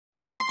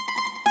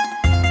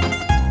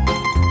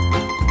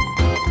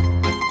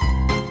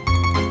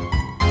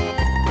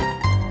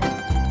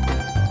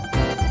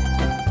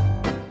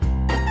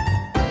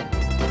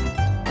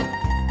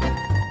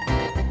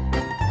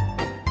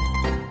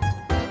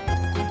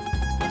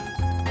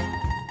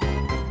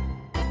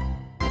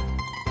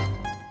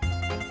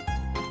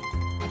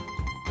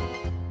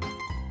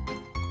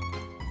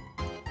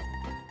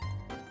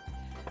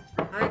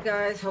Hi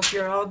guys, hope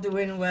you're all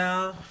doing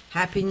well.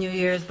 Happy New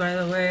Year's, by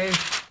the way.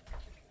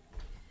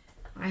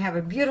 I have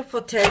a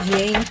beautiful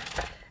tagine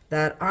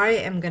that I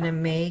am going to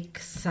make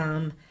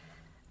some,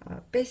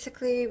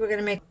 basically we're going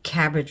to make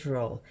cabbage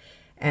roll.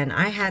 And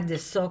I had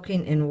this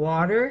soaking in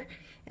water,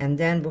 and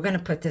then we're going to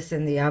put this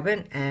in the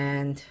oven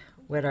and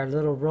with our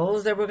little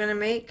rolls that we're going to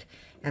make,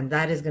 and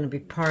that is going to be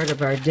part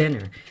of our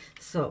dinner.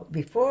 So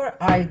before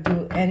I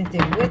do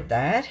anything with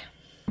that,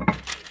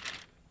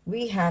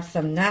 we have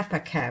some Napa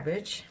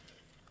cabbage.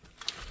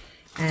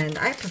 And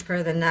I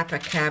prefer the Napa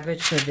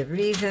cabbage for the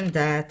reason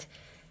that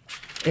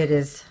it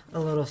is a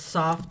little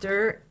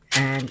softer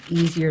and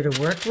easier to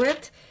work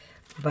with.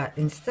 But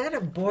instead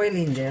of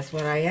boiling this,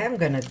 what I am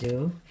going to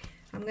do,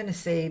 I'm going to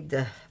save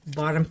the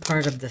bottom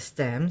part of the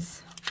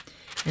stems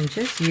and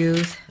just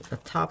use the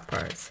top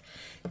parts.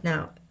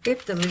 Now,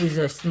 if the leaves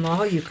are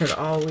small, you could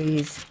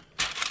always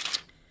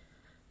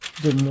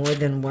do more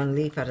than one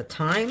leaf at a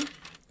time.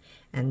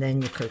 And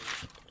then you could,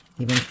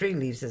 even 3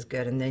 leaves is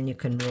good, and then you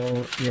can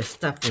roll your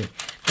stuffing.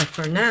 But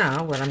for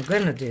now, what I'm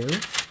going to do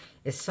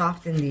is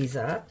soften these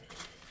up.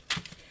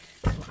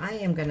 So I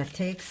am going to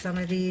take some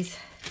of these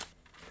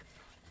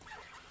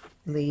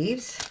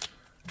leaves,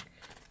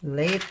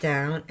 lay it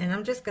down, and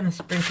I'm just going to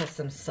sprinkle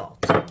some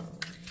salt.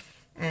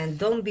 And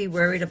don't be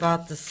worried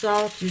about the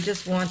salt. You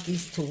just want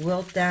these to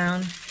wilt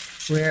down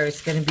where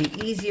it's going to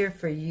be easier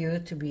for you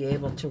to be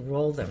able to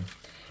roll them.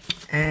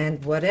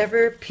 And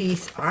whatever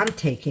piece I'm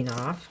taking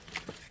off,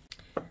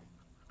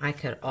 I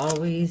could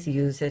always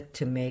use it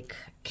to make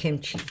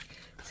kimchi.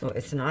 So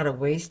it's not a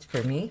waste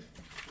for me.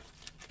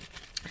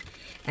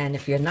 And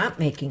if you're not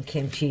making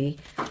kimchi,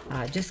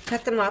 just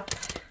cut them up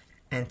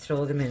and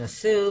throw them in a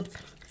soup,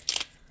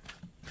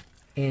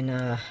 in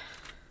a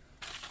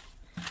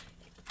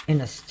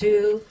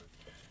stew,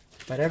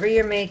 whatever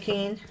you're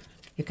making.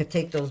 You could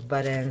take those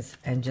butt ends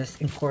and just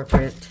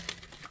incorporate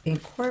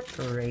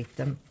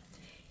them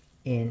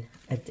in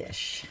a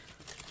dish.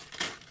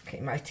 Okay,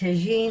 my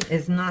tagine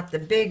is not the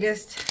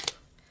biggest,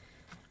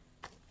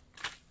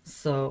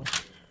 so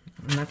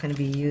I'm not going to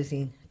be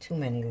using too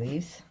many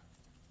leaves.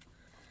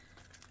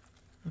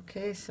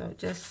 Okay, so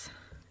just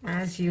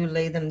as you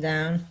lay them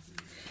down.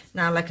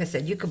 Now, like I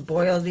said, you could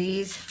boil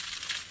these,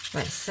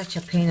 but it's such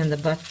a pain in the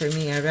butt for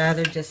me. I'd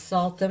rather just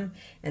salt them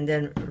and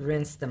then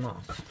rinse them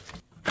off.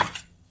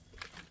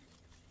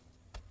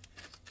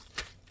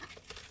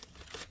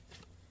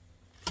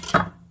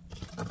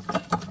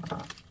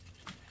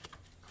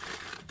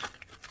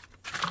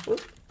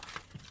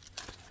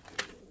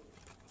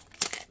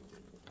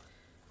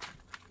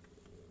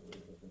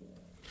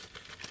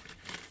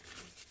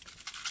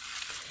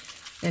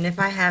 And if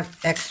I have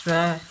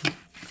extra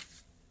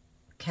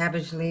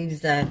cabbage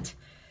leaves that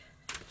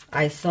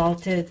I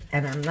salted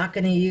and I'm not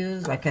going to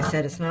use, like I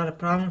said, it's not a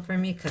problem for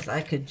me because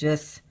I could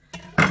just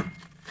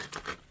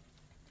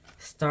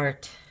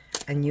start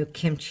a new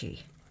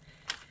kimchi.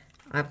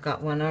 I've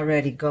got one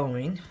already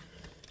going.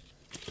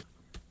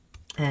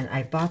 And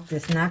I bought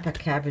this Napa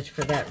cabbage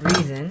for that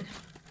reason,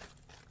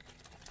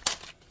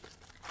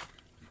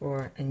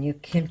 for a new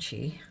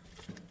kimchi.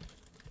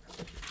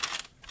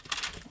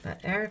 But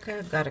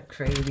Erica got a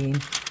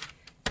craving,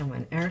 and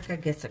when Erica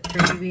gets a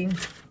craving,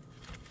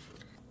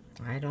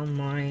 I don't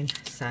mind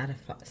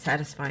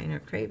satisfying her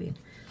craving.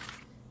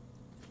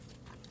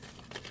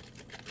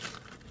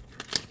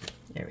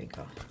 There we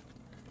go.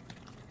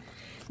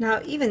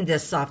 Now, even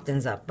this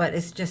softens up, but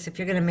it's just, if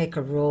you're going to make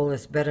a roll,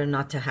 it's better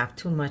not to have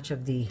too much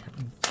of the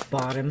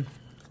bottom.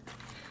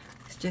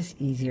 It's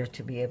just easier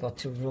to be able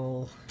to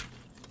roll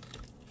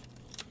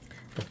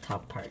the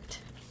top part.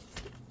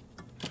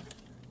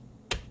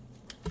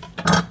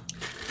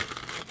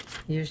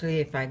 Usually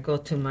if I go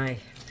to my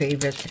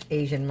favorite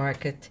Asian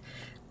market,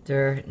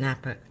 their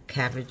Napa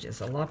cabbage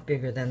is a lot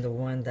bigger than the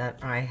one that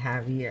I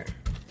have here.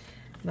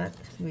 But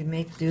we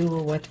make do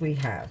with what we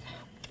have.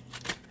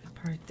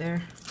 Part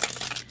there.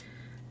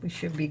 We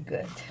should be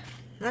good.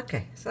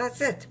 Okay, so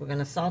that's it. We're going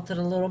to salt it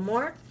a little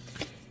more.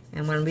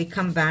 And when we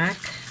come back,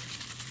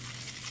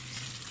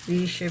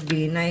 these should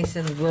be nice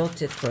and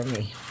wilted for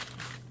me.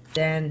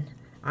 Then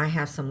I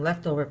have some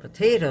leftover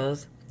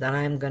potatoes that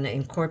I'm going to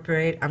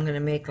incorporate. I'm going to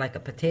make like a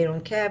potato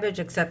and cabbage,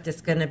 except it's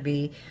going to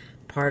be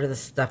part of the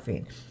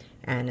stuffing.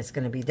 And it's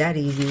going to be that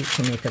easy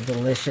to make a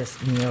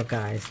delicious meal,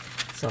 guys.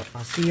 So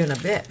I'll see you in a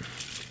bit.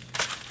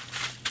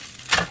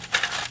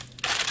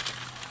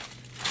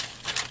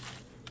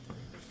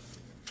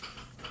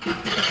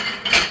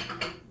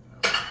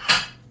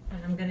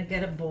 And I'm going to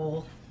get a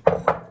bowl,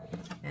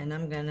 and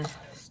I'm going to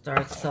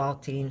start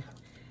salting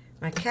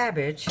my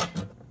cabbage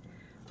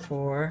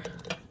for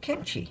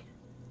kimchi.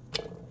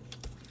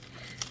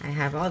 I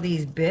have all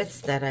these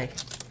bits that I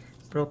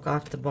broke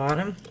off the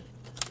bottom.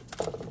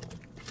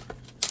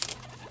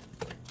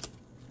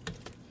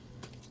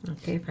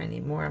 Okay, if I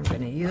need more, I'm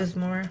going to use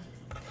more.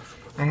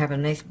 I have a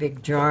nice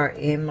big jar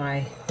in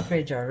my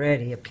fridge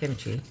already of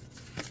kimchi.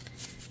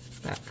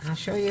 But I'll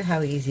show you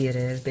how easy it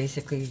is.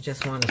 Basically, you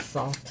just want to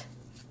salt.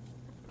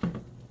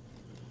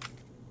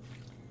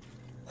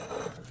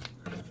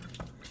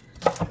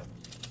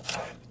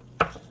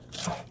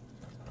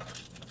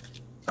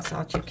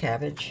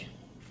 cabbage.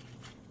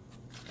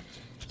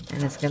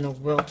 And it's going to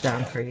wilt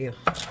down for you.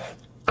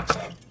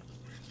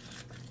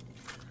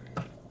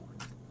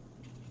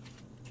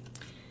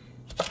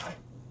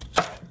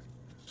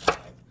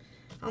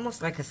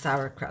 Almost like a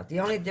sauerkraut. The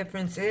only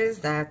difference is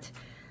that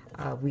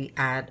we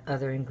add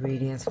other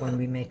ingredients when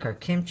we make our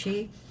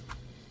kimchi.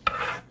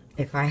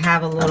 If I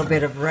have a little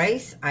bit of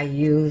rice, I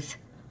use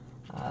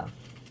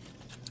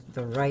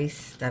the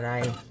rice that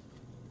I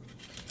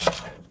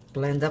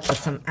blend up with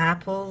some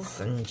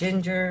apples and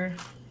ginger.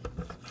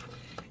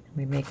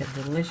 We make a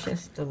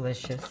delicious,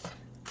 delicious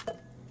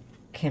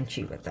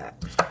kimchi with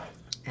that.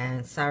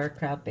 And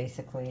sauerkraut,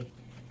 basically,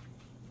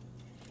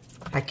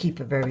 I keep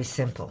it very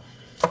simple.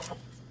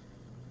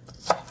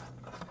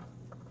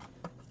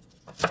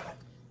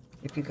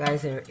 If you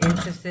guys are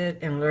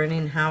interested in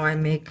learning how I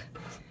make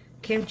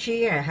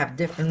kimchi, I have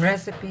different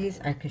recipes.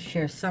 I could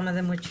share some of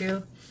them with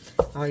you.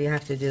 All you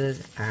have to do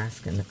is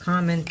ask in the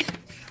comment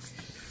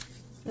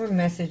or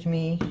message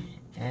me,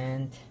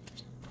 and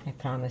I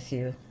promise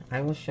you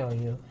I will show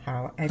you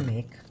how I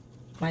make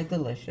my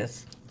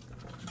delicious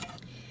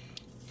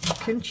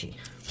kimchi.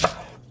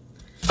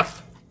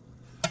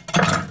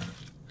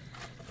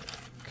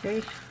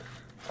 Okay,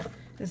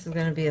 this is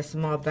going to be a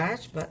small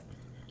batch, but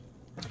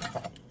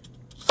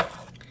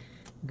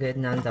good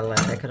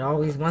nonetheless. I could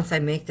always, once I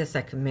make this,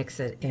 I can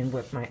mix it in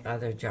with my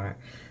other jar.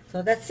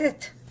 So that's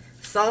it.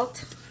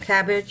 Salt,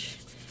 cabbage,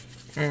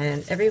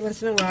 and every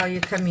once in a while you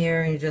come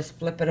here and you just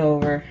flip it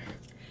over,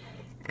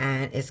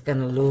 and it's going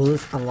to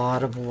lose a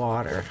lot of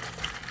water.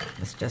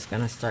 It's just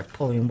going to start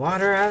pulling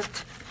water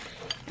out,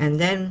 and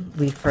then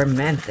we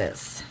ferment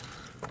this.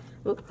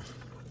 Oop.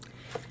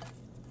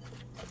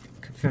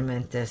 Could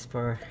ferment this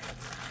for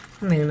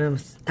a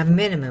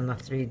minimum of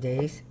 3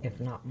 days,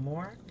 if not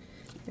more.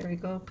 Here we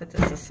go, put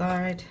this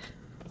aside.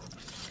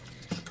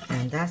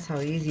 And that's how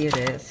easy it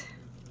is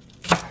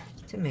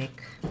to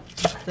make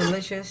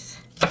delicious,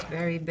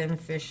 very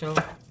beneficial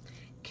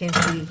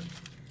kimchi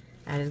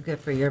that is good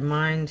for your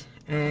mind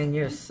and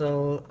your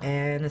soul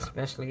and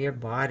especially your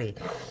body.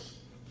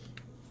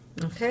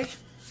 Okay,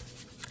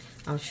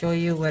 I'll show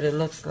you what it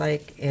looks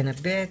like in a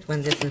bit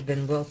when this has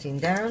been wilting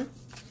down.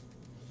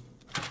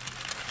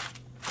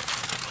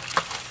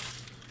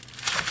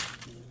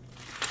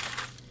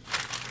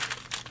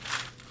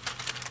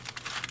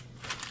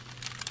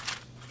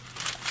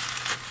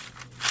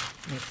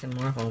 Makes it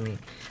more homey.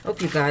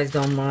 Hope you guys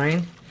don't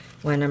mind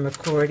when I'm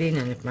recording,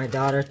 and if my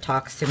daughter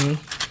talks to me,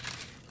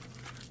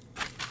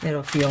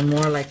 it'll feel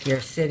more like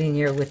you're sitting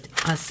here with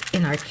us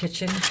in our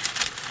kitchen.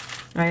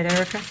 Right,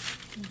 Erica?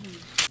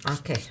 Mm-hmm.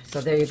 Okay,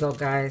 so there you go,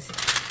 guys.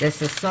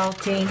 This is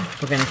salting.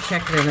 We're going to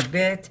check it in a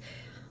bit.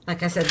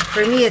 Like I said,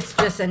 for me, it's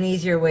just an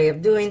easier way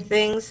of doing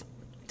things.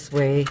 This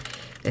way,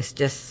 it's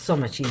just so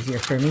much easier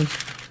for me.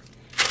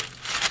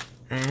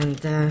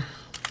 And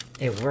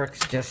it works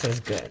just as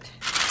good.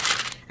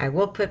 I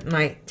will put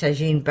my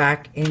tagine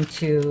back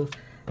into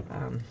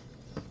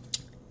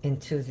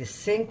the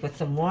sink with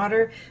some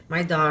water.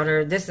 My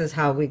daughter, this is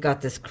how we got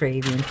this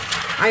craving.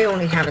 I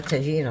only have a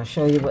tagine. I'll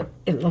show you what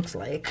it looks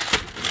like.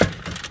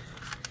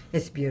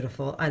 It's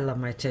beautiful. I love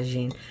my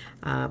tagine.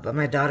 But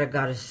my daughter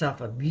got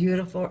herself a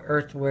beautiful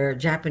earthenware,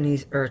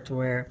 Japanese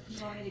earthenware.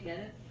 You want me to get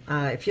it?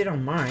 If you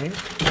don't mind.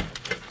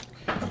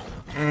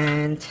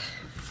 And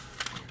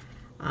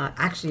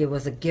actually, it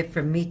was a gift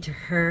from me to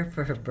her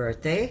for her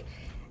birthday.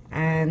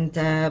 And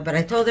but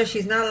I told her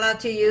she's not allowed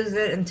to use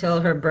it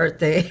until her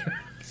birthday.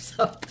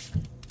 So,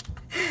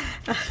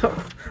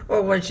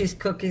 or when she's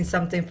cooking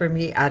something for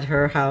me at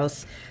her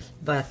house.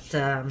 But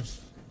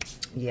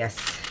yes,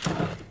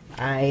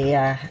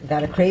 I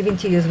got a craving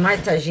to use my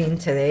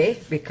tagine today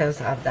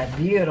because of that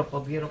beautiful,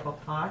 beautiful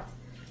pot.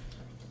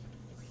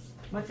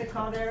 What's it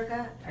called,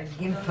 Erica? A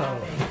gimpo.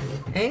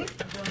 Eh?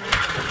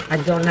 A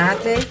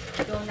donate?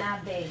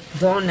 Donabe.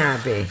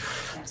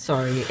 Donabe.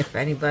 Sorry if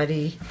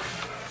anybody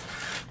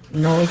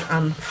knows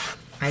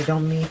I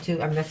don't mean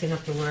to. I'm messing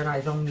up the word.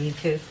 I don't mean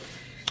to.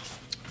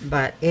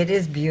 But it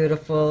is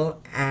beautiful,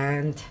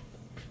 and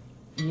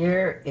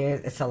here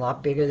it's a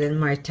lot bigger than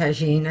my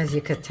tagine, as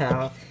you could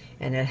tell,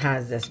 and it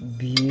has this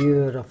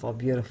beautiful,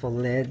 beautiful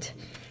lid.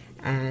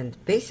 And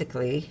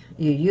basically,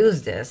 you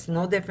use this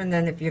no different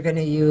than if you're going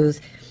to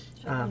use.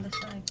 Oh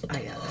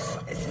yeah,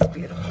 this is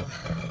beautiful.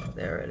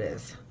 There it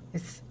is.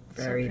 It's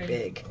very so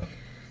big,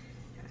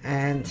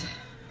 and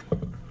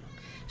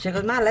she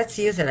goes, "Ma, let's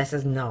use it." I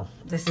says, "No,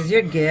 this is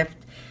your gift,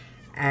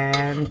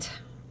 and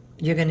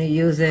you're going to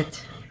use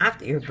it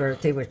after your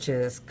birthday, which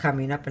is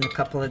coming up in a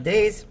couple of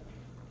days,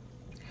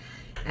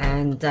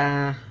 and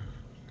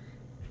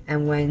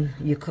when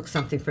you cook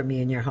something for me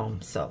in your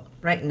home." So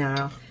right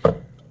now,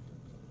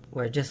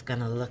 we're just going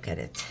to look at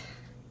it.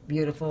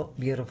 Beautiful,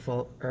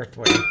 beautiful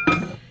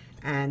earthenware.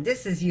 And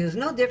this is used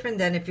no different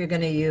than if you're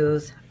going to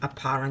use a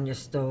pot on your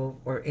stove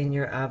or in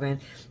your oven.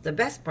 The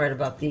best part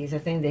about these, I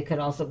think they could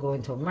also go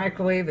into a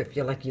microwave if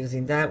you like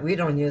using that. We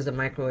don't use the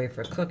microwave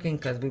for cooking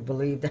because we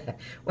believe that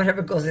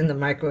whatever goes in the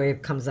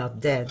microwave comes out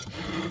dead.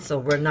 So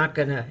we're not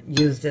going to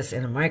use this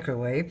in a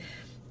microwave.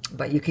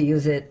 But you can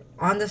use it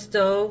on the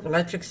stove,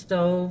 electric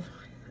stove,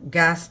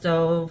 gas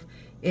stove,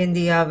 in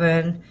the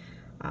oven.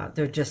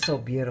 They're just so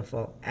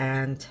beautiful.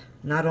 And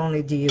not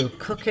only do you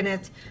cook in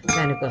it,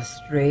 then it goes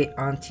straight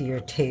onto your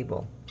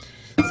table.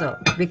 So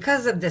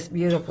because of this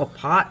beautiful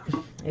pot,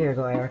 here you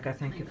go, Erica.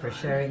 Thank you for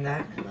sharing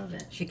that. I love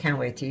it. She can't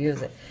wait to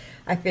use it.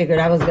 I figured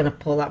I was going to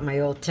pull out my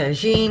old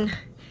tagine.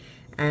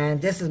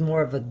 And this is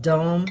more of a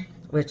dome,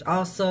 which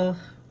also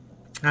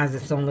has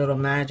its own little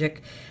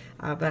magic.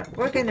 But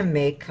we're going to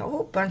make a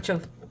whole bunch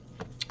of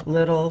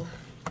little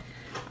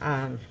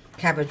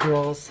cabbage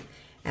rolls,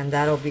 and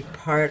that'll be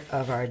part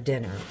of our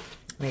dinner.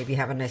 Maybe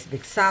have a nice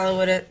big salad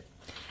with it.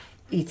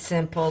 Eat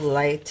simple,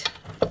 light,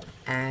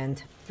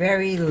 and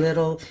very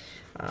little.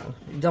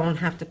 Don't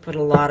have to put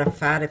a lot of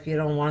fat if you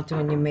don't want to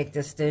when you make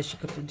this dish. You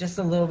could put just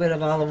a little bit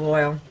of olive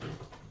oil,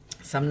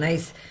 some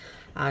nice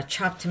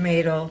chopped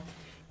tomato,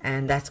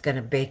 and that's going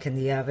to bake in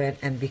the oven.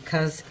 And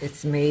because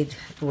it's made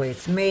the way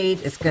it's made,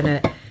 it's going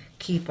to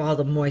keep all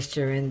the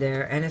moisture in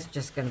there, and it's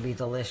just going to be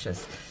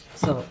delicious.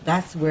 So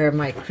that's where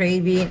my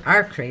craving,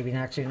 our craving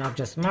actually, not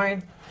just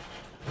mine,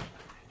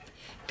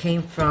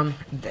 came from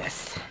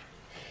this.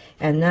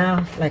 And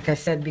now, like I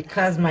said,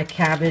 because my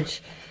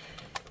cabbage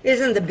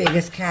isn't the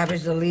biggest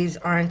cabbage, the leaves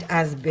aren't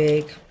as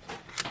big,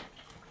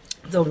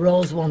 the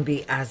rolls won't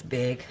be as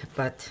big,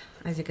 but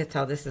as you can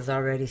tell, this is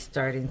already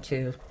starting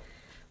to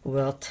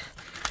wilt.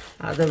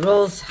 The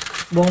rolls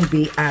won't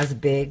be as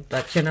big,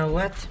 but you know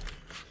what?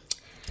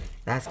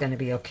 That's going to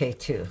be okay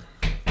too.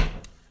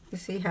 You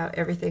see how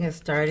everything is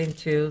starting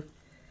to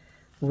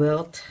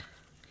wilt?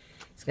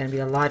 It's going to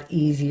be a lot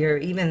easier.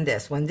 Even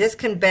this, when this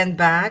can bend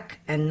back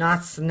and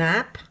not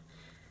snap,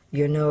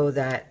 you know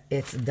that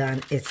it's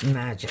done its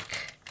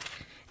magic.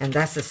 And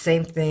that's the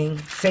same thing,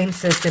 same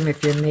system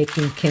if you're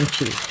making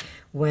kimchi.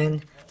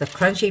 When the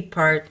crunchy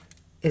part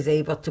is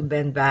able to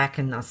bend back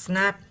and not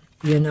snap,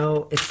 you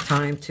know it's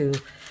time to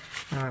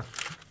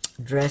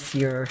dress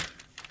your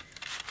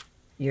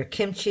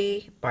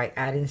kimchi by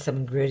adding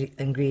some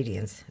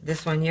ingredients.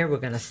 This one here, we're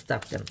going to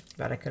stuff them,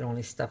 but I could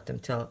only stuff them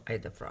till I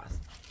defrost.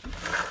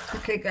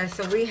 Okay guys,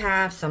 so we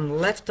have some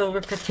leftover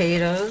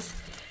potatoes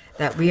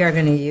that we are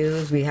going to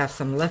use. We have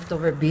some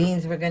leftover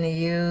beans we're going to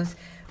use.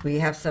 We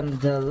have some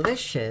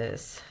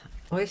delicious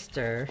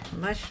oyster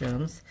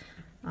mushrooms.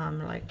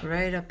 Like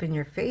right up in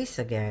your face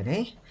again,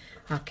 eh?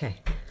 Okay,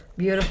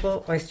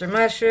 beautiful oyster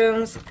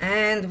mushrooms,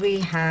 and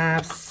we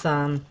have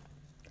some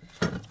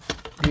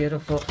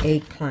beautiful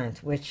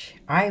eggplant, which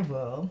I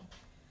will,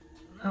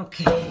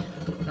 okay,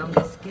 don't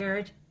get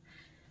scared.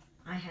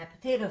 I had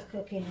potatoes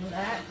cooking in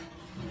that,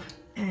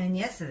 and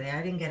yesterday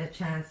I didn't get a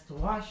chance to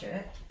wash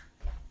it,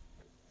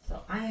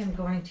 so I am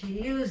going to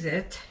use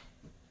it.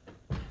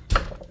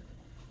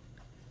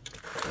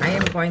 I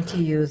am going to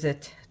use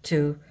it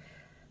to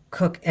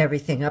cook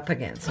everything up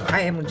again. So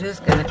I am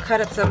just going to cut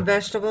up some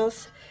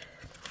vegetables.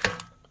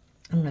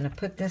 I'm going to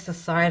put this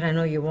aside. I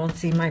know you won't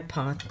see my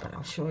pot, but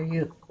I'll show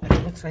you what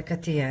it looks like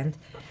at the end.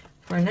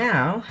 For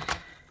now,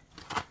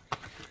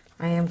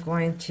 I am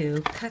going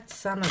to cut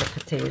some of the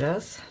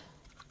potatoes.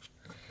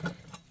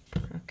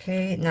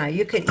 Okay, now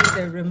you could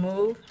either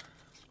remove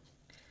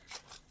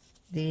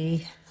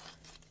the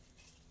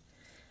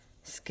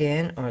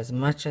skin or as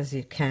much as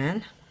you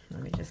can.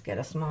 Let me just get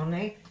a small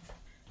knife.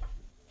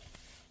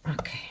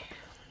 Okay.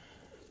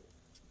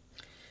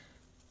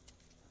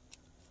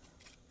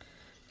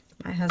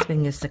 My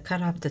husband used to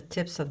cut off the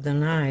tips of the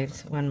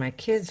knives when my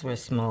kids were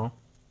small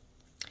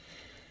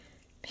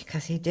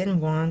because he didn't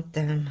want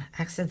them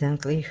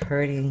accidentally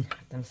hurting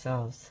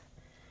themselves.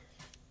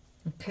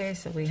 Okay,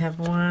 so we have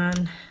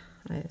one.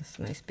 This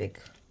nice big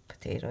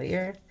potato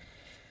here.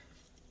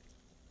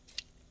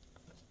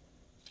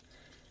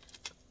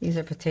 These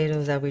are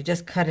potatoes that we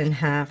just cut in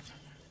half.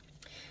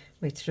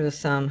 We threw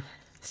some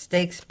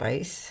steak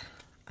spice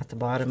at the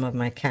bottom of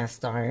my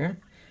cast iron,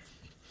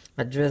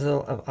 a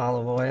drizzle of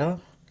olive oil,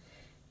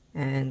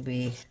 and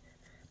we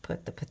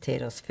put the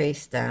potatoes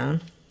face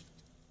down.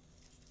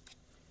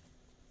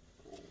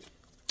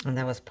 And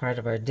that was part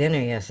of our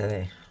dinner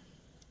yesterday.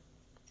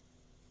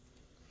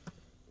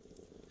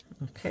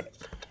 Okay.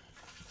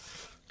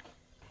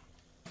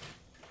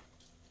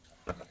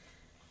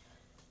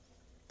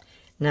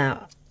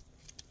 Now,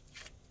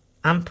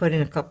 I'm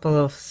putting a couple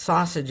of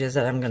sausages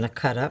that I'm going to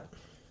cut up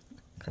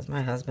because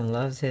my husband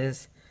loves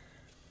his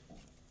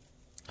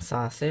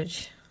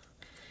sausage.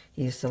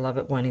 He used to love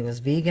it when he was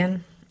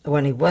vegan.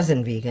 When he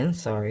wasn't vegan,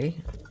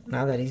 sorry.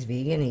 Now that he's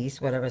vegan, he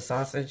eats whatever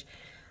sausage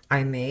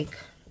I make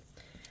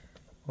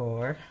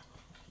or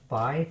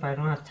buy if I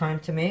don't have time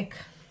to make.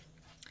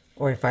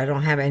 Or if I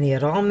don't have any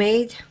at all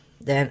made,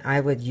 then I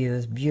would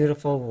use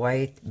beautiful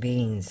white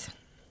beans.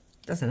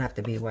 Doesn't have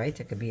to be white,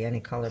 it could be any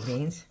color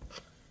beans.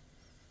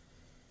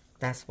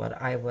 That's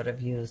what I would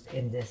have used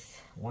in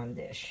this one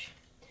dish.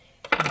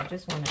 And I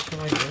just want to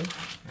show you,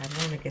 I don't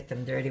want to get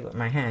them dirty with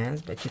my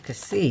hands, but you can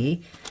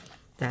see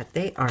that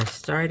they are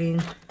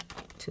starting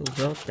to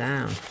wilt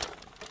down.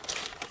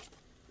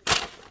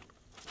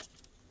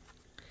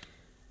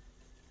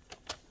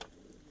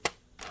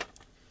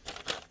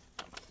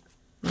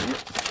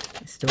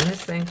 It's doing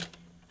its thing.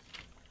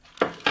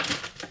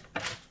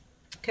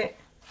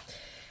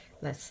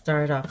 Let's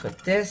start off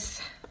with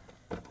this.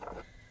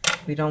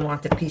 We don't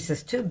want the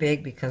pieces too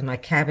big because my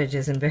cabbage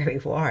isn't very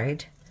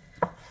wide.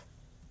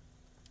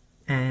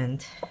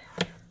 And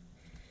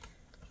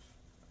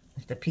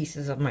if the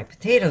pieces of my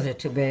potatoes are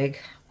too big,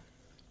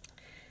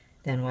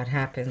 then what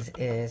happens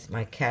is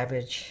my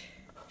cabbage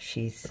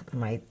sheets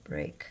might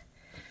break.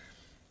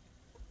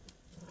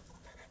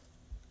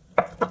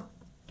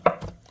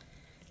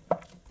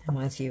 And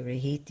once you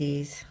reheat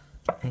these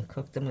and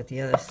cook them with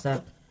the other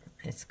stuff,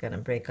 it's gonna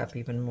break up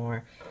even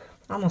more.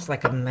 Almost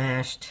like a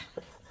mashed,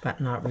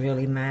 but not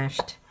really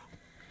mashed.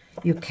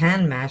 You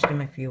can mash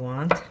them if you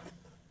want,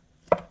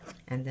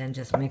 and then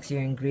just mix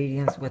your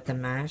ingredients with the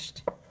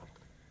mashed.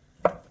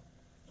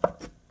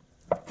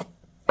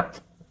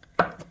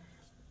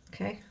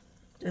 Okay,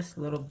 just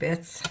little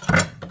bits.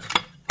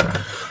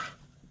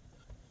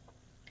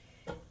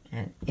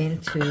 And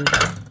into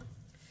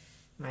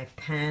my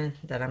pan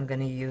that I'm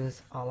gonna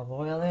use olive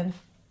oil in.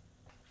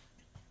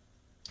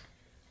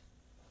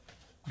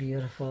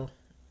 Beautiful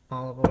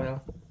olive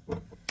oil.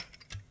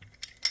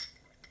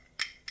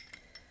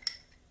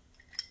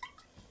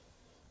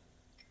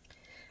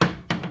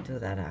 Do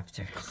that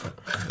after so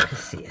you can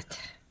see it.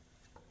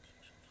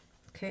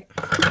 Okay.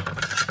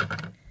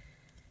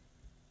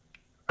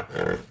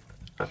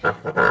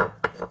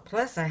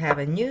 Plus, I have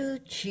a new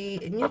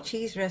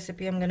cheese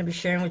recipe I'm going to be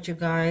sharing with you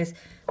guys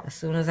as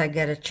soon as I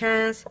get a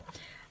chance.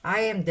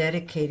 I am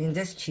dedicating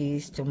this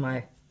cheese to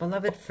my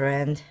beloved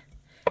friend,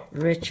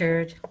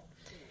 Richard.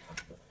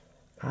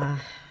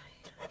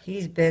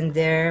 He's been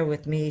there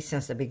with me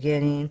since the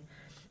beginning,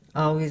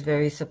 always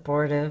very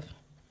supportive.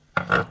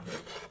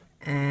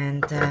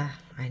 And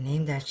I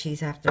named that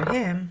cheese after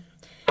him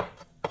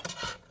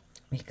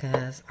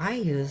because I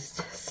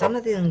used some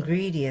of the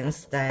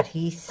ingredients that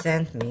he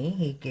sent me.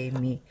 He gave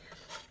me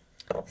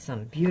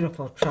some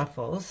beautiful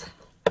truffles.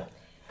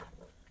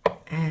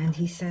 And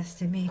he says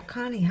to me,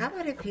 Connie, how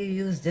about if you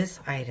use this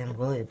item?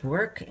 Will it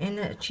work in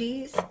a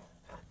cheese?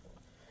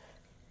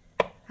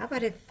 How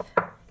about if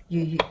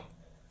you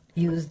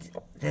used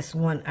this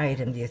one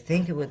item? Do you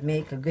think it would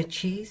make a good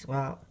cheese?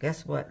 Well,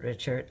 guess what,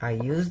 Richard? I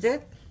used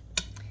it.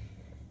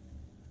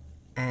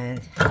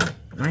 And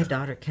my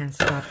daughter can't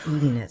stop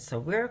eating it. So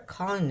we're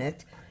calling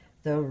it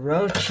the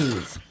Raw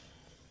cheese.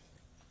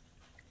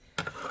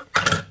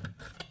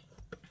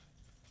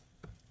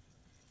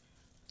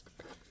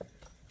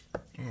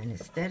 And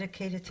it's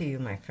dedicated to you,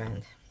 my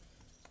friend.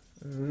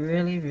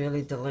 Really,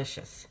 really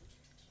delicious.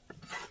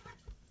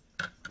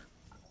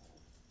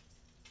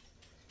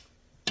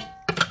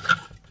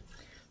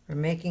 We're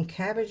making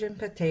cabbage and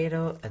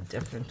potato a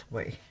different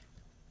way.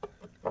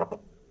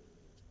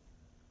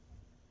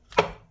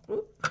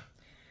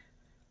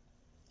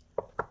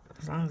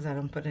 As long as I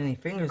don't put any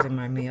fingers in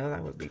my meal,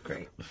 that would be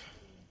great.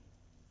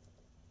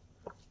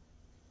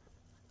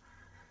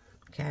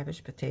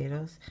 Cabbage,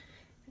 potatoes,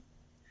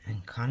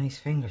 and Connie's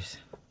fingers.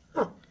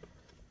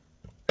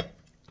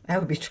 That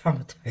would be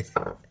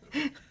traumatizing.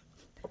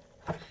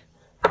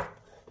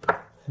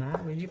 Ma,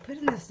 would you put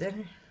in this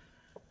dinner?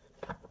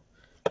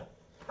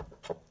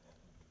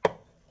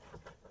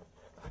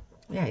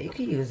 Yeah, you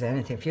could use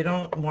anything. If you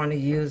don't want to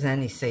use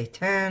any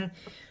seitan,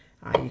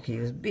 you could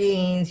use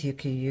beans, you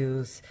could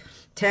use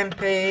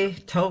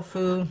tempeh,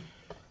 tofu,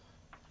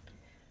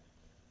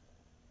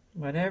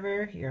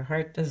 whatever your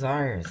heart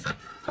desires.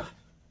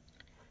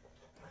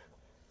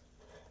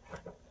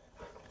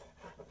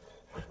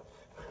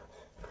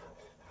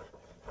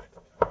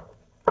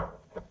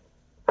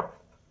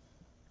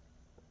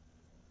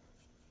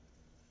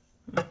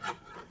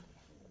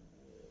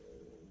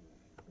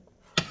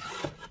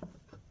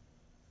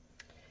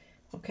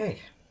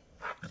 Okay,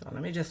 so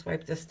let me just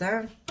wipe this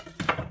down.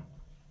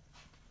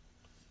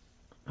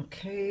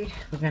 Okay,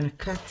 we're going to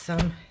cut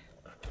some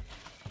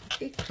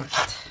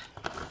eggplant.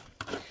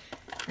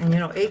 And you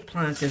know,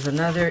 eggplant is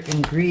another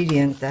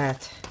ingredient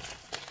that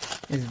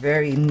is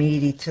very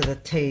meaty to the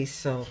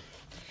taste. So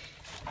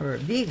for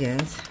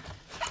vegans,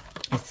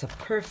 it's a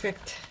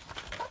perfect...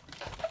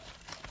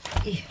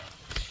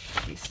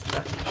 She's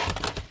stuck.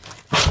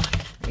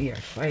 We are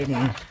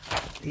fighting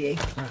the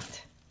eggplant.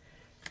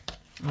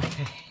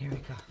 Okay, here we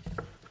go.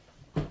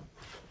 There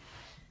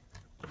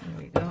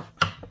we go.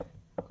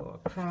 Go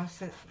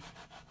across it.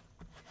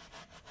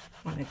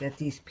 Want to get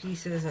these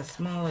pieces as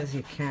small as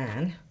you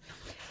can.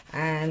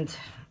 And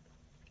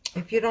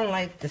if you don't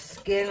like the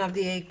skin of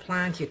the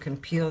eggplant, you can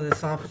peel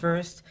this off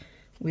first.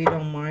 We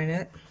don't mind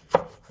it.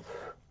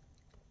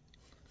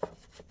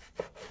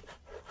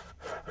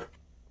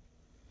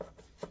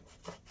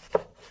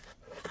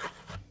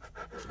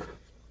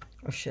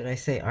 Or should I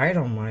say, I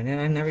don't mind it.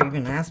 I never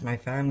even asked my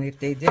family if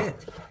they did.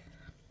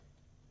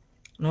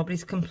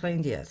 Nobody's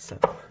complained yet, so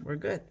we're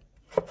good.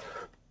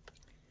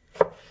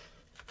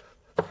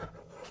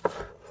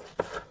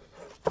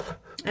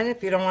 And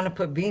if you don't want to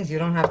put beans, you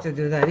don't have to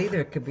do that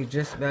either. It could be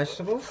just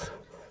vegetables.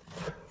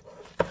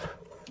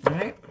 All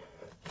right.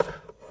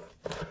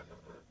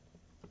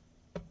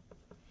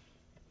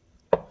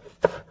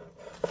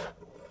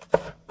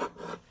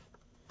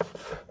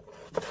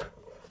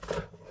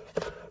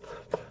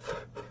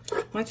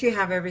 Once once you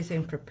have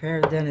everything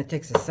prepared, then it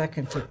takes a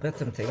second to put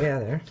them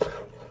together.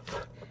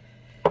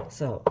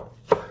 So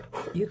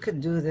you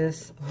could do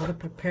this, all the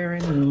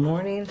preparing in the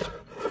morning,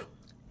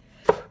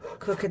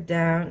 cook it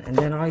down, and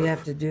then all you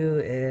have to do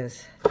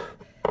is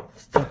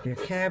stuff your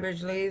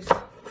cabbage leaves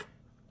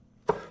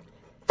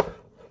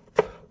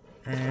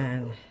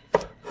and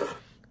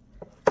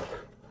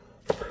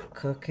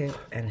cook it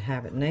and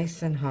have it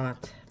nice and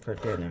hot for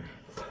dinner.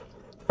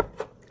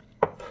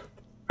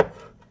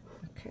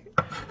 Okay.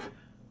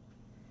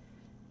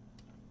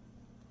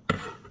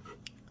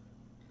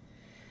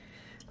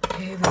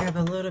 Okay, we have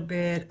a little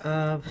bit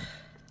of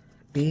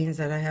beans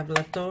that I have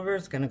left over.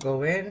 It's gonna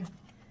go in.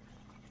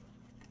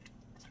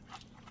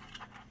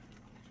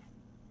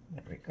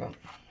 There we go.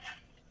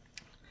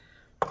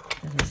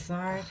 To the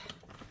side.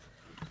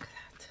 Look at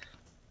that.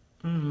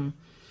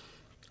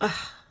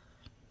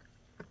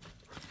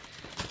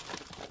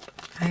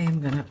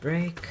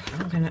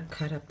 I'm gonna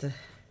cut up the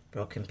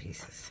broken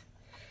pieces.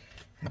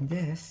 And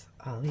this,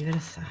 I'll leave it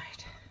aside.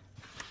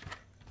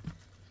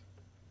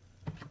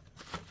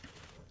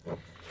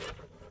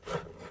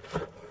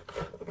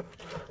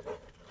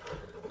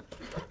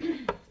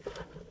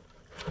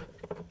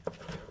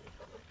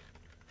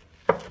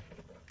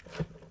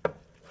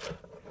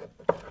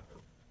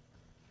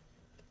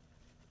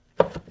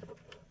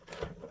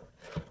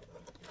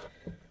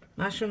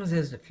 Mushrooms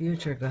is the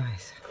future,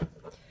 guys.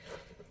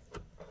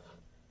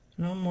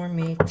 No more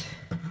meat,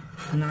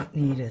 not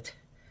needed.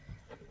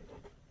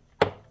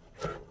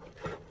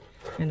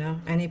 You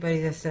know,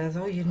 anybody that says,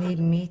 oh, you need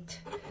meat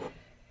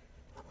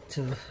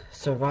to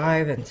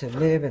survive and to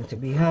live and to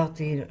be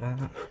healthy,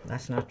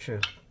 that's not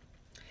true.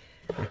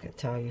 I can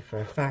tell you for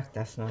a fact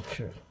that's not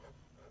true.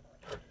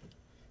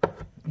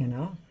 You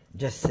know,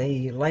 just say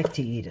you like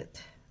to eat it.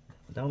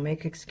 Don't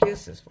make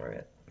excuses for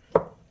it.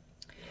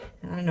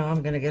 I know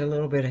I'm going to get a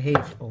little bit of hate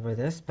over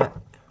this, but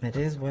it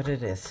is what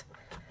it is.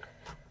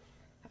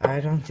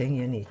 I don't think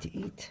you need to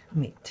eat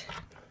meat.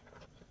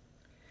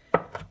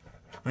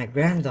 My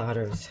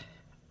granddaughters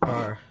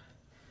are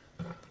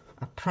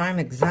a prime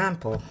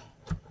example.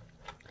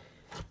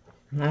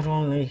 Not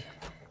only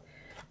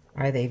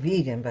are they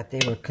vegan, but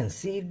they were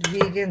conceived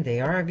vegan, they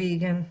are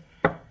vegan,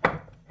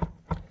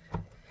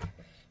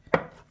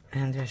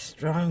 and they're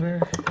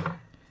stronger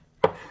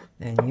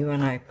than you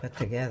and I put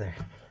together.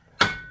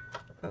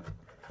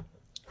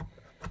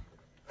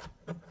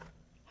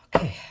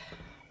 Okay,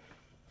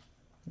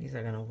 these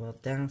are gonna wilt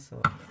down,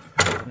 so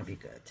it's gonna be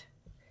good.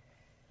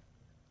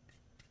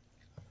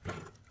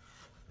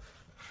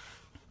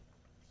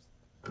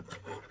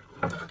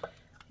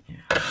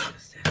 Yeah,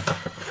 just this.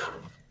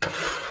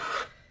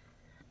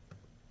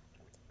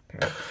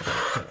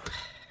 Perfect.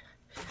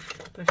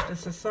 Push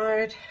this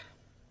aside.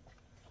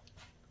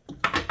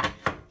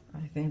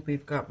 I think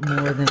we've got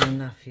more than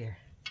enough here.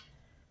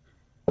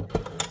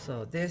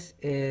 So this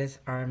is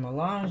our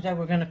melange that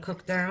we're going to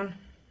cook down.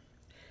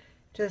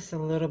 Just a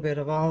little bit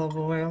of olive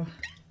oil.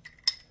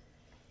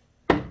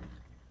 We're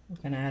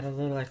going to add a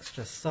little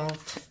extra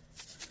salt.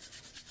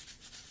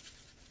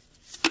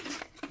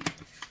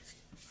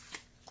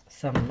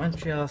 Some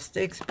Montreal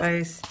steak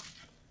spice.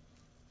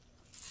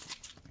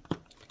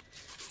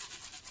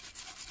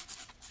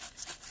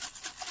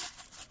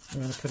 I'm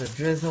going to put a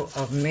drizzle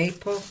of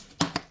maple.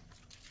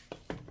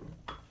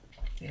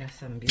 We have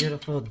some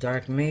beautiful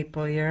dark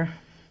maple here.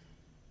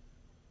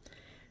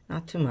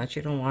 Not too much,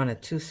 you don't want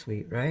it too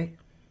sweet, right?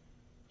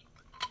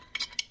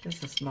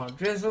 Just a small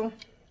drizzle.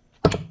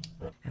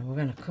 And we're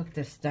gonna cook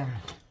this down.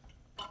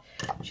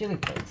 Chili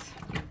flakes.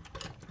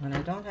 When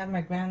I don't have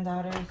my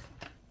granddaughters,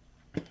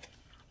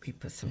 we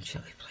put some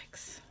chili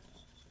flakes.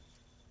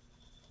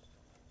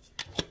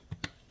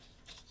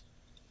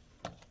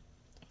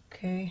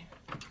 Okay,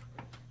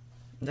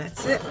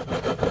 that's it.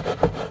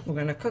 We're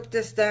gonna cook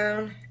this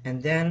down,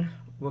 and then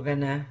we're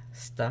gonna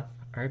stuff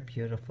our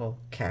beautiful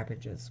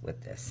cabbages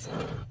with this.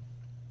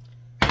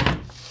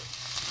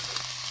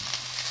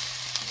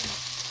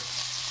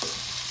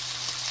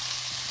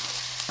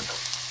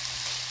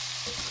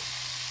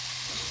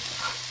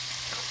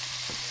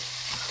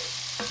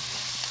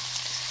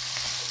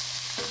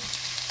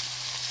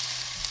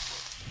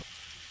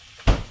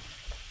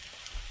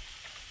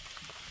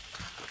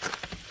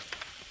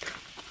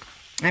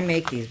 I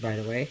make these, by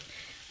the way.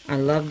 I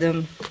love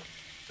them.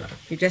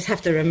 You just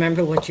have to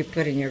remember what you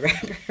put in your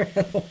wrapper,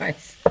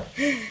 otherwise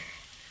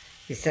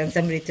you send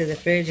somebody to the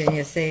fridge and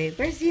you say,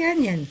 where's the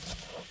onion?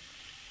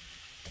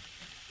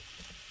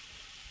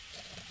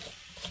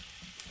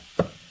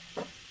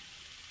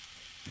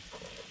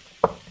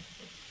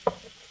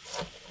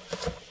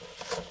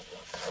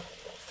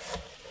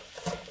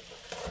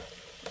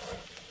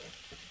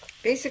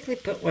 Basically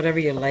put whatever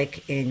you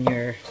like in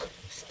your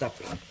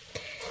stuffing,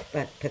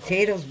 but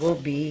potatoes will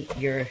be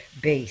your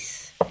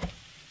base.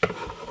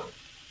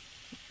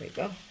 There we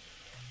go.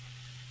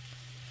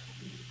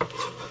 I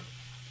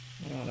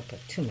don't want to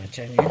put too much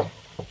onion.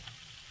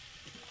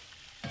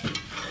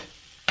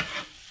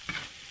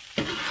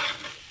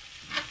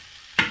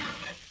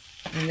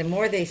 And the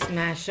more they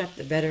smash up,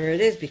 the better it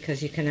is,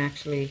 because you can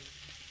actually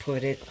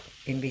put it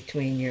in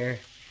between your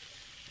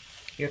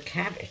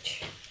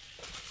cabbage.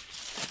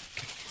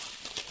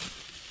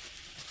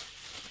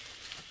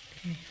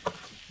 Okay.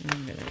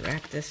 I'm going to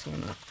wrap this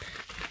one up.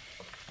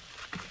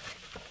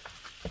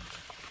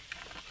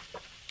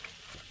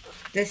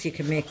 This you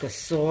can make with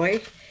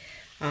soy.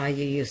 You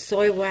use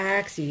soy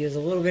wax, you use a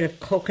little bit of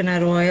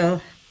coconut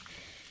oil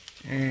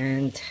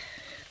and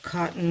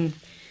cotton,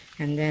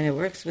 and then it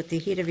works with the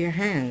heat of your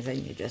hands, and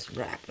you just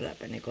wrap it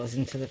up and it goes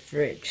into the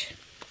fridge.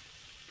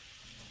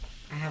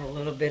 I have a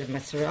little bit of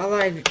mozzarella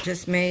I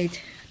just made.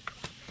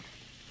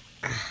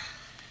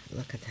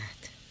 Look at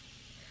that.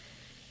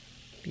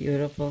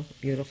 Beautiful,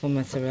 beautiful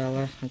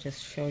mozzarella. I'll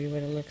just show you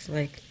what it looks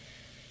like.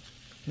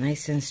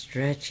 Nice and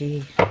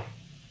stretchy.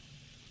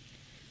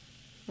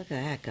 Look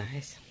at that,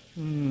 guys.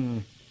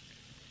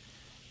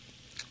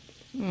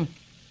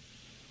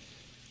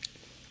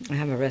 I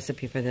have a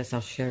recipe for this.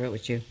 I'll share it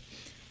with you.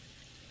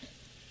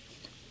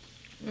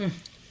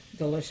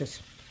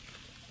 Delicious.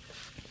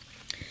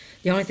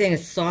 The only thing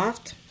is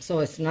soft, so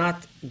it's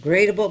not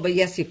grateable, but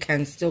yes, you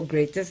can still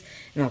grate this,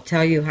 and I'll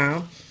tell you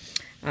how.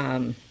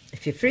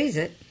 If you freeze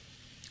it,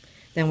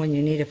 then when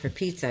you need it for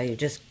pizza, you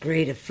just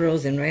grate it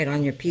frozen right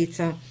on your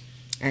pizza,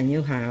 and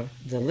you have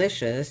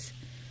delicious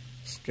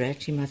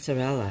stretchy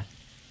mozzarella.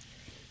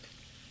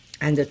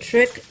 And the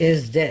trick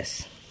is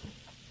this.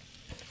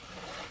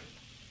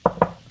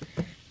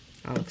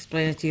 I'll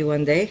explain it to you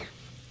one day.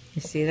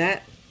 You see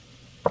that?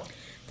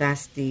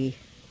 That's the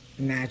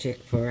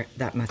magic for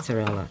that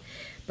mozzarella.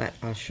 But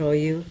I'll show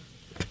you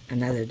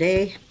another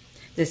day.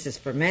 This is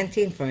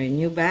fermenting for a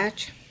new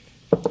batch.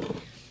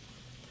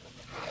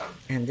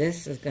 And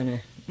this is gonna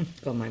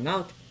go in my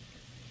mouth.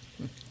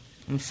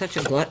 I'm such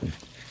a glutton.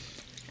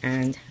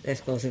 And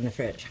this goes in the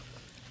fridge.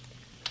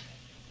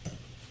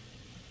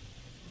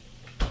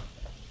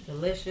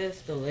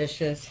 Delicious,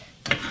 delicious.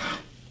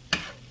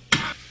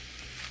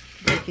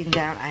 Breaking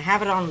down. I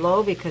have it on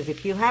low because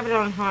if you have it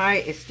on high,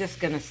 it's just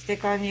going to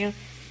stick on you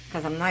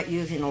because I'm not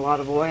using a lot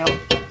of oil.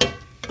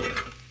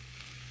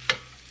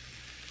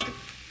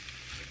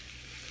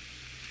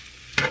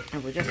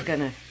 And we're just going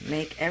to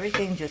make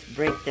everything just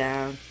break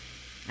down,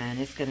 and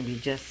it's going to be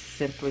just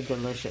simply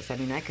delicious. I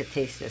mean, I could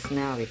taste this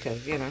now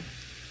because, you know,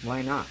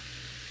 why not?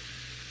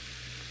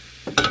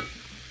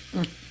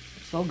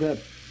 So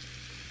good.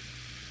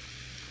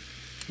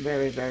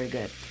 Very, very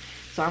good.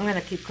 So I'm going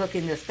to keep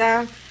cooking this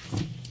down.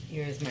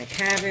 Here's my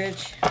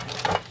cabbage.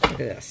 Look at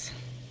this.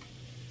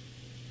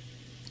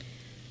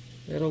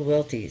 Little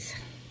wilties.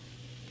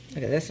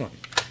 Look at this one.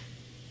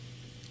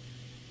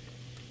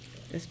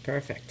 It's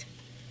perfect.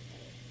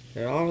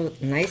 They're all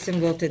nice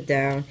and wilted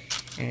down.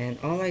 And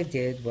all I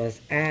did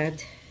was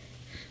add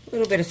a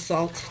little bit of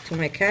salt to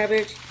my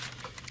cabbage.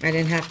 I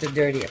didn't have to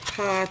dirty a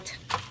pot.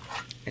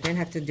 I didn't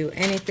have to do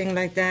anything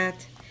like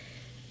that.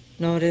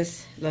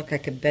 Notice, look, I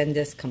could bend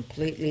this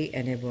completely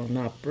and it will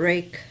not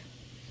break.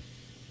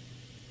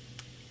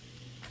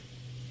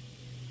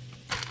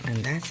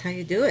 And that's how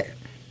you do it.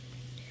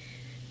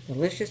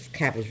 Delicious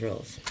cabbage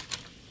rolls.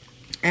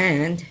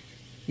 And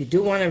you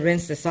do want to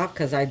rinse this off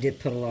because I did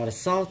put a lot of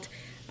salt.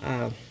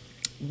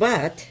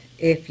 But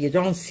if you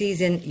don't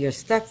season your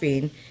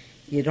stuffing,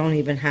 you don't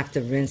even have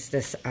to rinse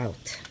this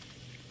out.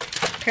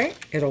 Okay,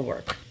 it'll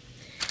work.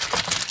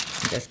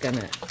 I'm just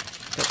gonna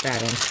put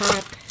that on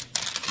top.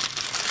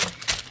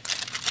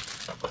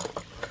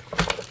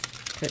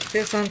 Put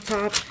this on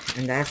top,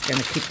 and that's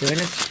gonna keep doing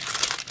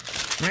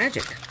its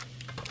magic.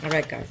 All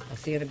right, guys, I'll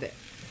see you in a bit.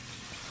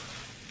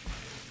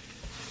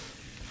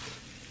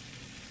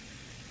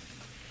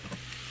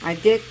 I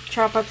did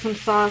chop up some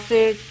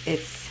sausage.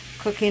 It's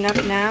cooking up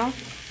now,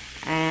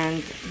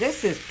 and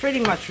this is pretty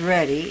much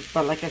ready.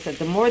 But like I said,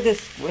 the more this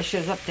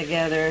squishes up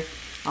together,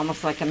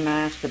 almost like a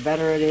mash, the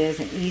better it is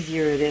and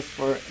easier it is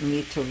for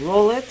me to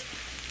roll it.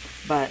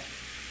 But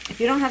if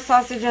you don't have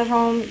sausage at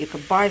home, you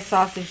could buy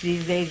sausage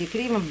these days. You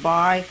could even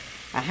buy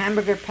a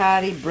hamburger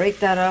patty, break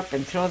that up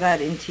and throw that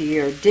into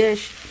your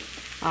dish.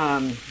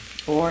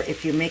 Or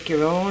if you make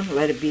your own,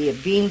 let it be a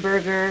bean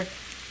burger,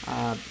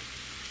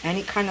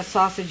 any kind of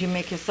sausage you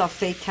make yourself,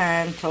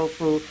 seitan,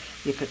 tofu,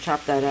 you could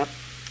chop that up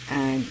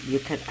and you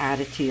could add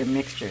it to your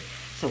mixture.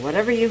 So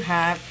whatever you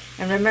have,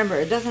 and remember,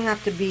 it doesn't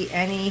have to be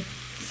any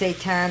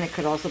seitan, it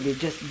could also be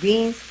just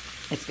beans.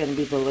 It's going to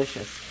be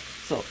delicious.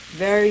 So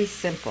very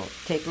simple.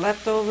 Take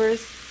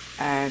leftovers,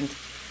 and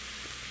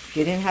if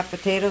you didn't have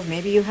potatoes,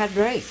 maybe you had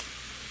rice.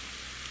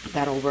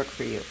 That'll work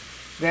for you.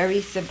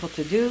 Very simple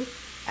to do,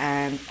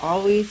 and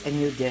always a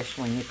new dish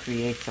when you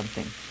create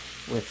something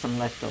with some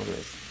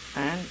leftovers.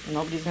 And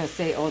nobody's going to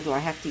say, oh, do I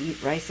have to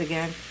eat rice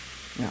again?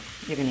 No,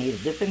 you're going to eat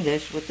a different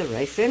dish with the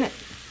rice in it.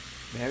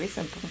 Very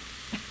simple.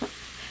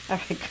 All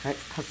right, guys,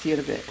 I'll see you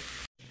in a bit.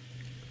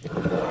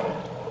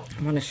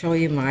 I'm going to show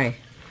you my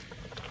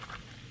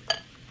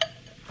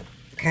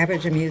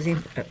cabbage I'm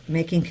using,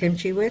 making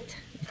kimchi with.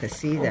 You can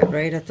see that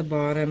right at the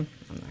bottom.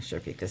 I'm not sure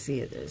if you can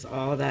see it. There's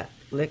all that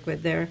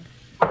liquid there.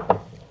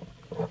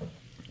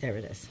 There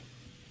it is.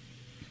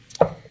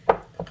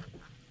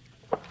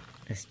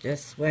 It's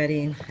just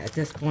sweating. At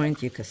this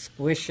point, you can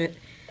squish it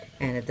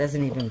and it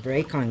doesn't even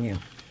break on you.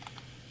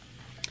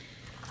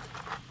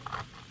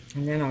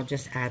 And then I'll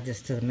just add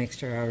this to the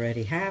mixture I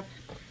already have.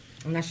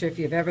 I'm not sure if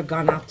you've ever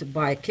gone out to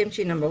buy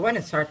kimchi. Number one,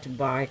 it's hard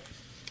to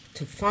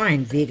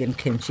find vegan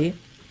kimchi,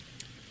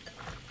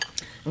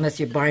 unless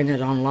you're buying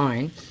it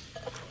online.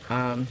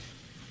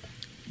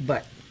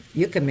 But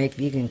you can make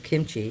vegan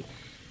kimchi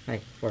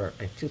like for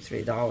like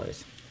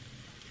 $2-3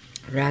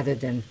 rather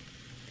than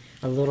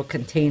a little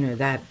container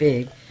that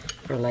big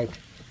for like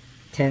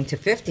 $10 to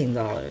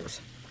 $15.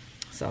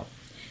 So,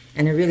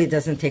 and it really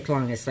doesn't take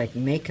long. It's like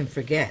make and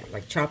forget.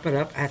 Like chop it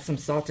up, add some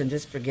salt, and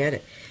just forget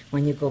it.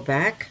 When you go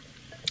back,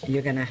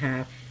 you're gonna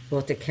have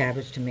wilted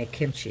cabbage to make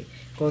kimchi.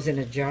 Goes in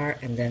a jar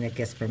and then it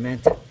gets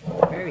fermented.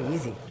 Very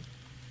easy.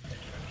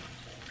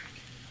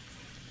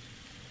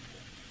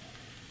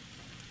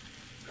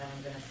 Then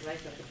I'm gonna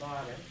slice at the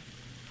bottom,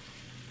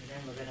 and then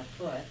we're gonna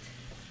put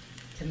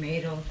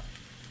tomato.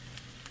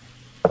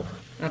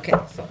 Okay,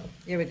 so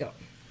here we go.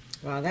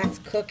 While that's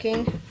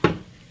cooking,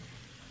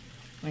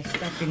 my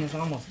stuffing is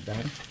almost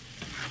done.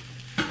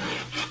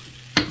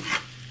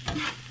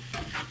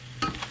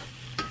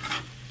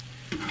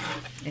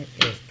 It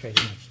is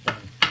pretty much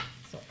done.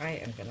 So I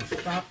am going to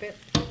stop it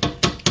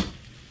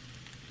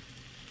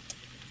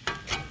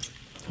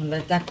and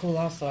let that cool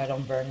off so I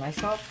don't burn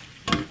myself.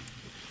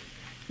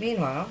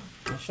 Meanwhile,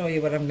 I'll show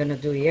you what I'm going to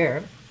do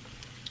here.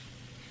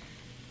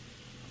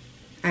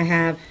 I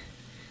have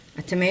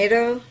a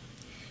tomato,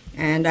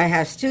 and I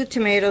have stewed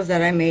tomatoes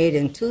that I made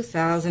in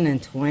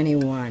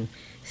 2021.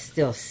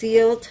 Still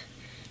sealed,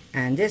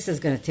 and this is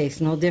going to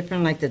taste no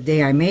different like the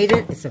day I made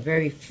it. It's a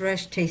very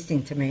fresh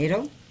tasting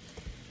tomato.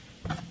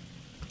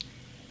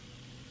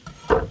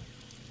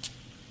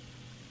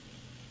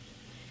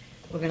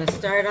 We're going to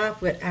start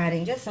off with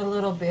adding just a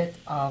little bit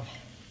of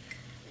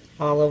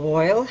olive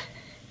oil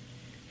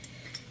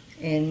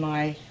in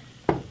my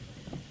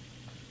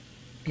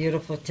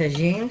beautiful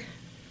tagine.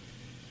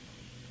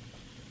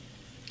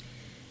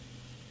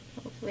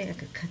 Hopefully I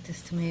could cut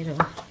this tomato.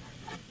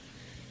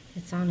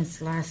 It's on its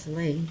last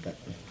leg, but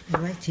I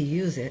like to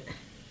use it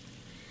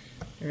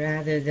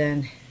rather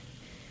than,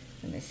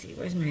 let me see,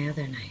 where's my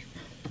other knife?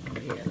 Oh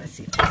yeah, let's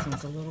see if this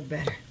one's a little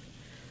better.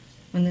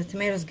 When the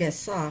tomatoes get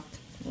soft,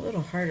 a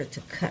little harder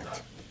to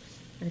cut.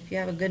 But if you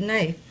have a good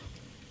knife,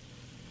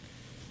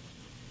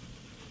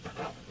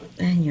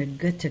 then you're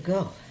good to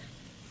go.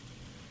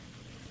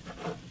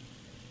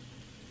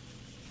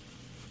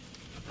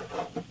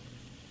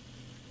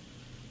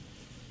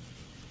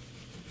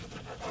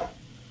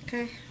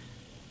 Okay.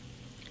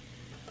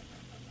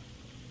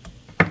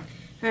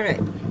 All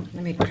right,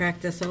 let me crack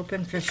this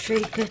open for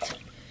shake it.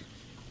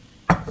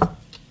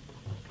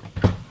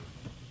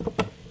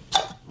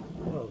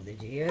 Whoa,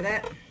 did you hear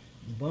that?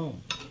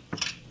 Boom.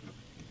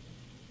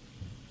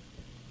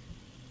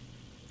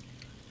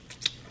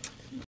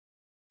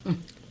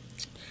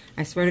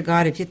 I swear to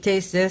God, if you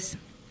taste this,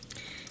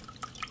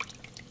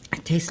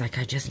 it tastes like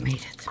I just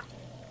made it.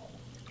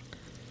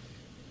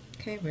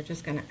 Okay, we're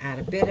just going to add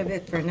a bit of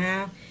it for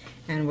now,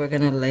 and we're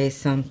going to lay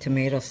some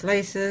tomato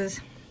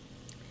slices.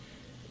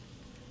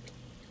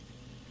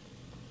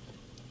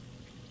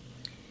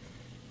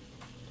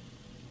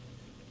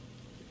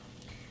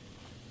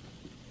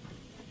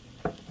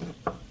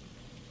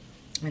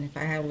 And if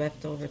I have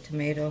leftover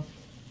tomato,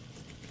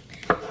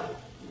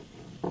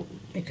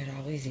 you could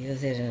always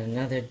use it in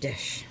another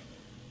dish.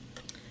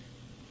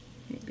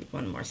 Maybe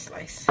one more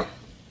slice.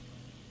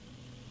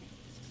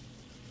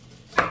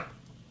 Oh.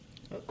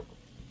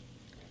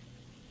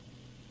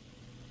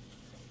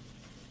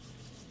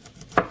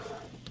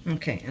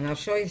 Okay, and I'll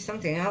show you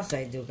something else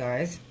I do,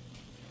 guys.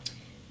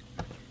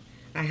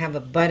 I have a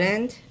butt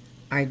end.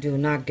 I do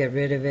not get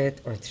rid of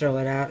it or throw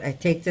it out. I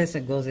take this,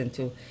 it goes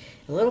into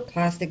a little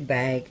plastic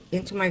bag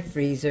into my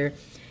freezer,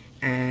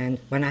 and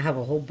when I have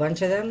a whole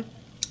bunch of them,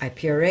 I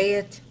puree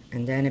it,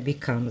 and then it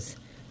becomes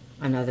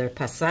another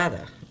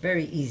passata.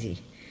 Very easy.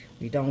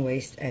 We don't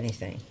waste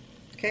anything.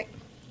 Okay,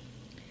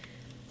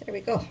 there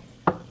we go.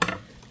 Let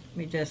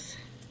me just,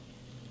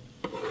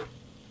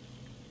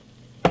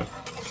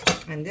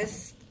 and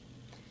this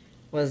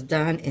was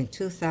done in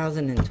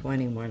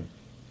 2021.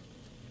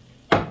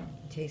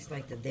 Tastes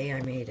like the day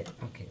I made it.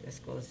 Okay, this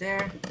goes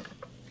there.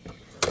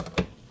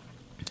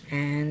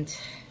 And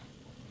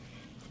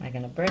am I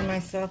going to burn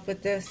myself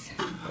with this?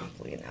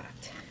 Hopefully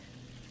not.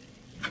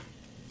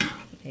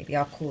 Maybe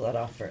I'll cool it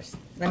off first.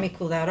 Let me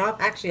cool that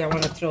off. Actually, I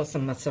want to throw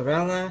some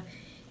mozzarella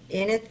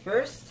in it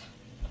first.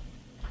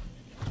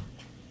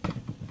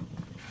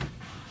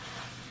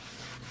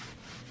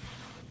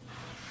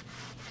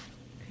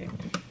 Okay.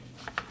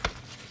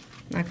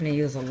 Not going to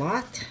use a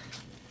lot.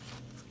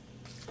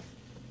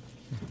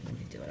 Let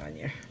me do it on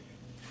here.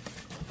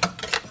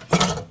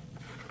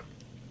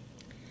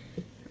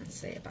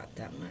 Say about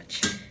that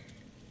much.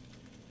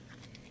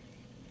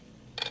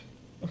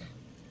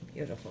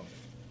 Beautiful.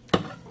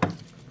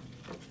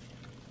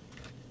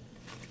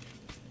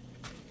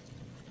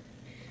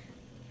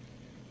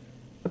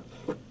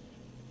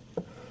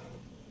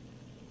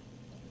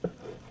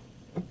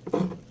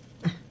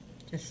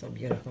 Just so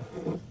beautiful.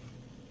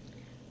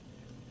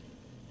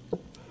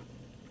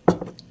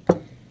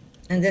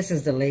 And this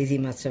is the lazy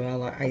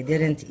mozzarella. I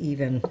didn't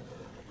even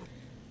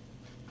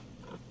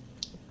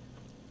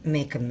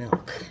make a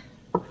milk,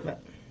 but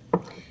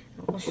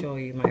I'll show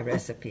you my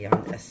recipe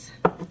on this.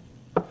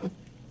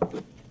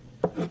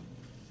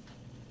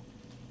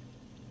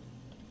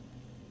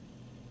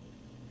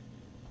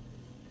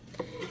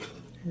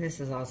 This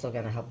is also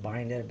going to help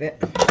bind it a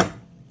bit.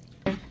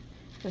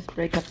 Just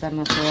break up that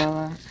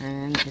mozzarella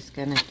and it's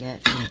going to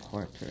get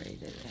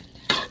incorporated in.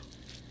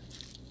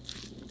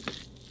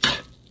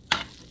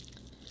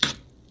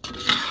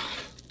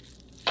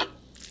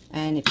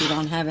 And if you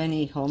don't have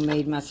any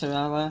homemade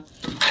mozzarella,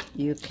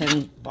 you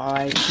can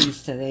buy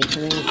cheese today.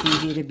 Today it's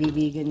easy to be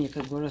vegan. You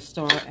could go to the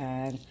store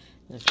and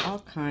there's all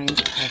kinds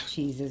of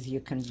cheeses you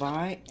can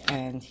buy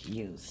and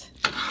use.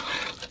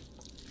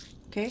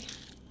 Okay?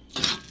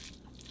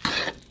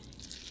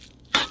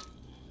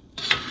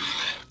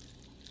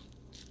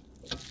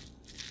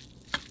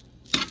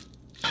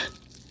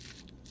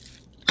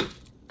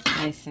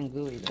 Nice and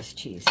gooey, this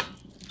cheese.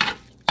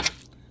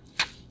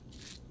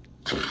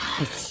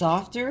 It's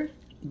softer,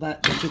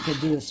 but what you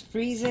could do is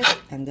freeze it,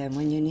 and then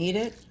when you need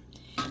it,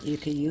 you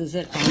could use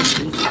it on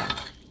pizza.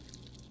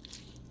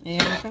 Hey,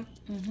 Erica?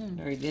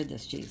 Very good,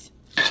 this cheese.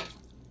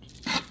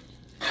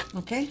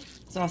 Okay,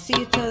 so I'll see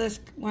you till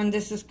when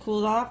this is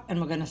cooled off, and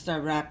we're going to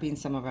start wrapping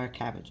some of our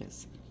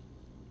cabbages.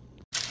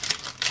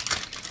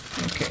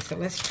 Okay, so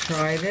let's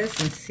try this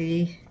and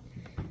see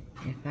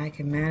if I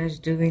can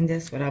manage doing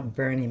this without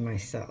burning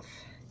myself.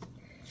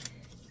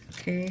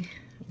 Okay,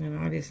 I'm going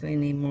to obviously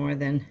need more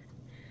than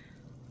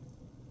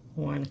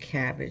one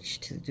cabbage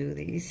to do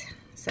these.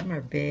 Some are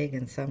big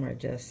and some are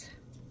just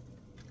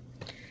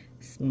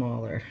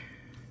smaller.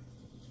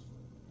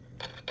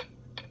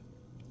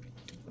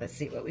 Let's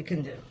see what we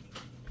can do.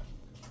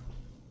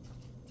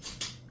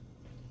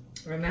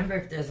 Remember,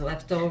 if there's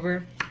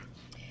leftover,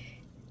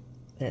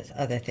 there's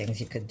other things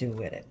you could do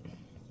with it.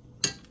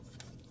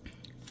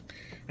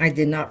 I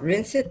did not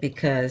rinse it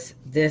because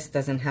this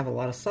doesn't have a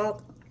lot of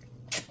salt,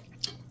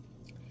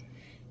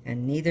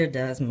 and neither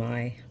does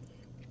my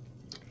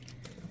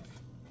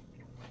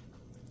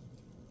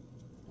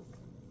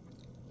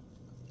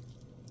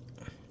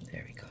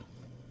there we go.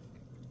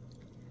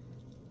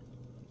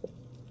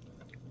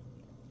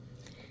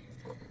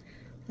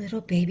 Little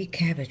baby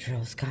cabbage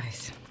rolls,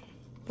 guys.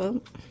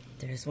 Boom.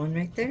 There's one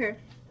right there.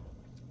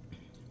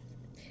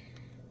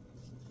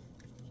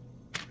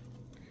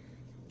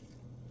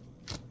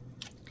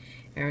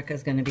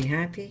 Erica's going to be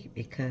happy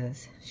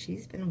because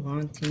she's been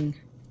wanting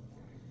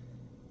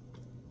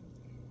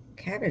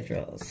cabbage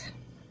rolls.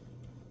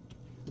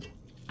 Look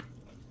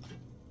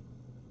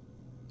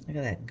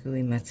at that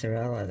gooey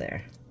mozzarella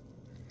there.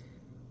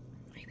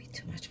 Maybe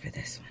too much for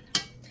this one.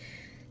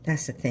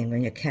 That's the thing,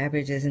 when your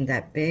cabbage isn't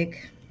that big,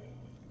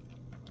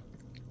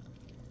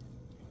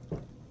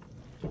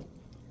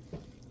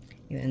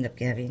 you end up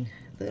getting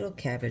little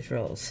cabbage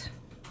rolls.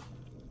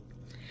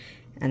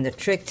 And the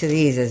trick to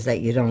these is that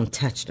you don't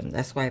touch them.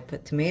 That's why I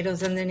put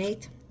tomatoes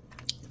underneath.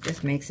 It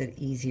just makes it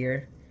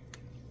easier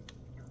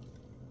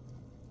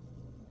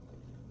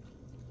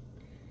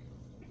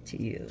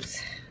to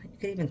use. You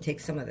could even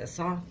take some of this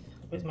off.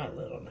 Where's my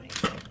little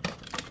knife?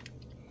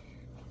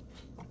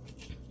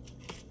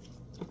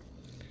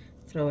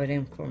 Throw it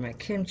in for my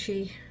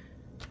kimchi.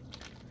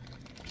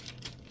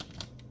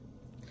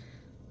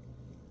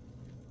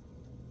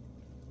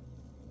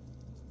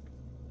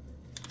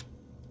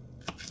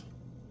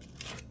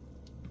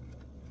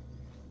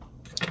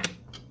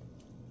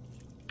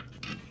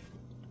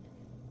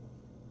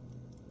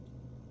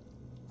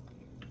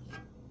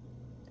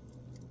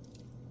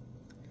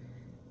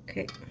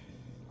 Okay.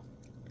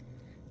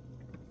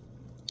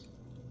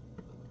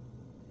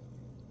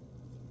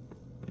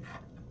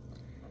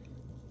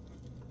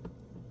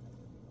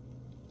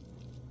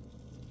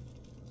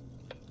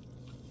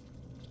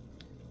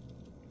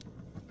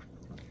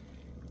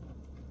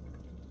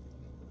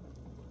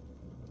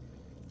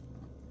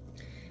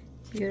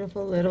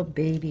 Beautiful little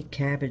baby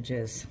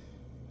cabbages.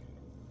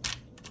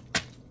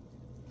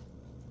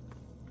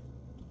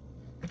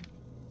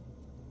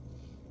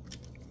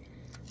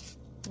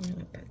 I'm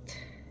gonna put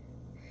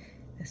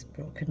this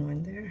broken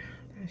one there.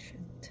 That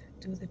should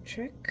do the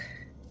trick.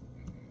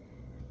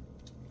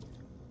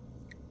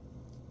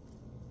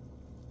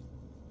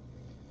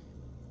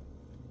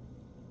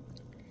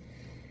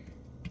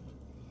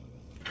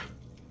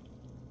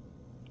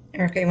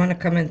 Erica, you want to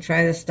come and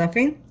try the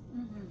stuffing?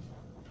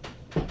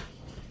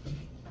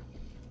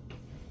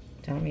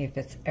 Tell me if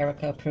it's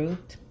Erica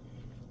approved.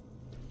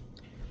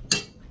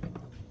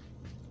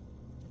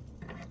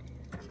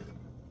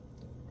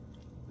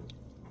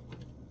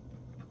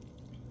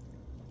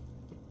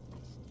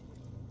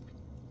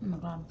 Oh my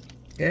God.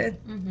 Good?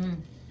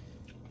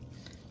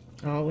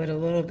 All with a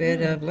little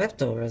bit of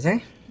leftovers, eh?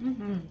 Oh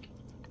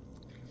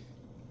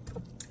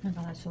my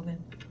God, that's so good.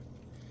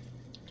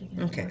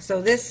 Okay,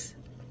 so this,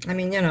 I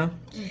mean, you know,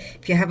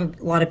 if you have a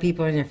lot of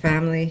people in your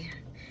family,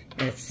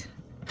 it's,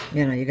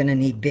 you know, you're going to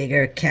need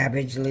bigger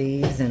cabbage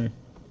leaves and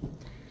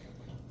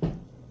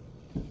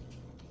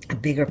a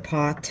bigger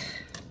pot.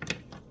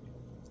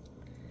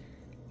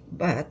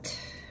 but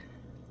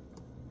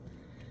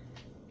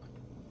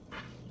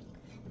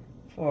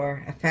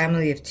for a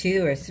family of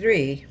 2 or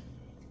 3,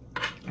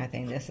 I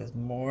think this is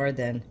more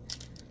than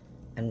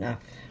enough.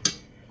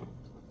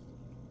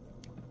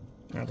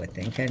 I would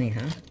think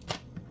anyhow.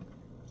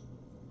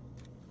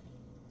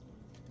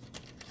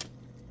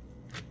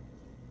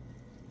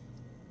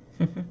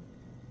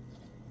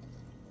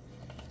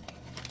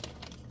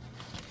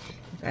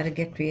 Gotta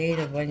get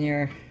creative when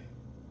you're...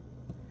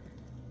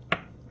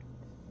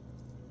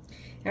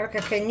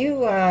 Erica, can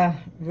you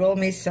roll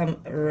me some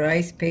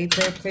rice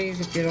paper, please,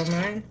 if you don't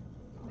mind?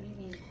 What do you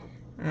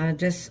mean?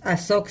 Just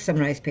soak some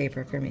rice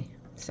paper for me.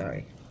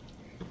 Sorry.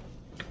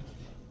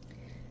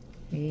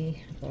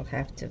 We will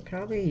have to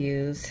probably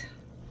use...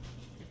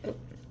 Oh,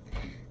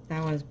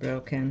 that one's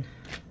broken.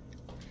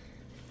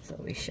 So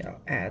we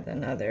shall add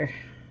another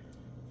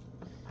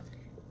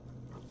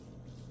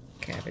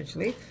cabbage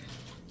leaf.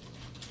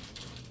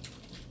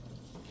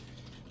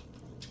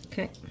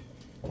 Okay.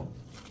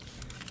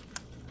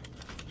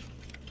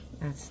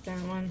 That's that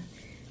one.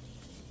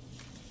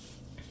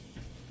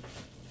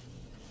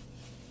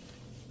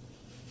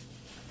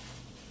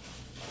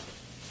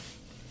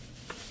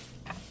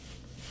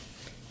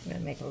 I'm gonna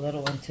make a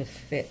little one to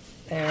fit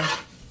there.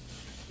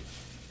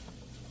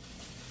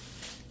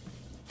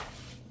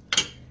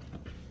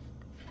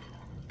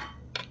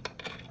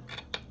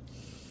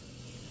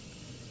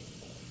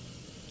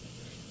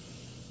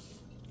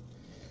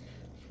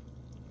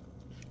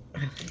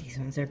 Oh, these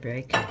ones are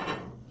breaking.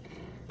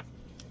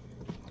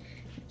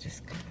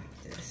 Just cut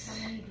off this.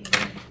 How many do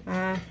you need?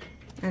 I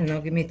don't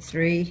know, give me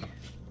 3.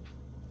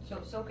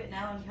 So soak it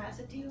now and pass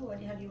it to you? Or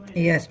how do you want to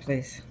do Yes,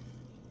 please.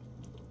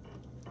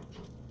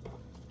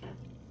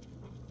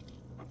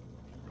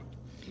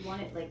 You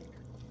want it like...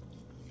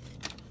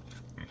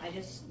 I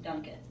just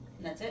dunk it.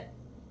 And that's it?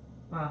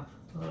 Wow,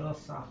 a little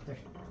softer.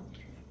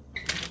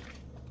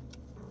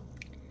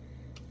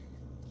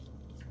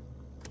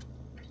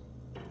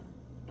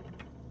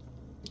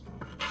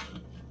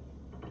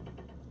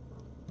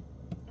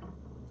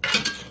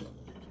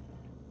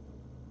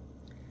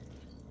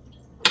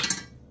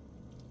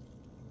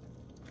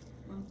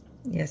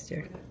 Yes,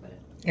 dear.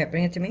 Yeah,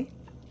 bring it to me.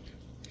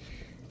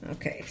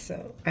 Okay,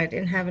 so I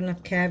didn't have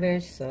enough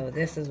cabbage, so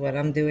this is what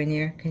I'm doing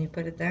here. Can you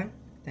put it down?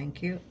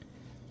 Thank you.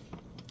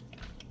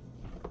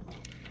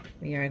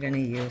 We are going to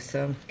use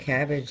some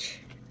cabbage,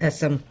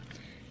 some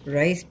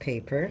rice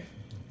paper.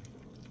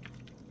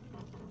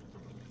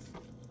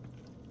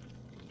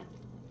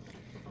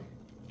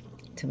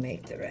 To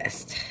make the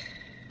rest.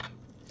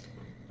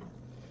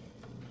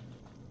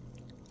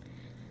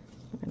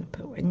 I'm going to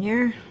put one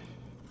here.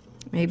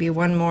 Maybe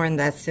one more and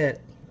that's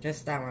it.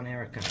 Just that one,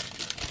 Erica.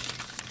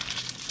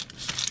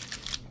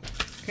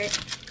 Okay.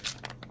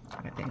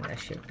 I think that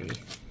should be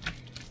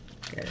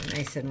get it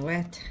nice and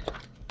wet.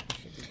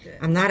 Should be good.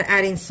 I'm not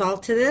adding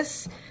salt to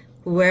this.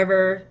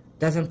 Whoever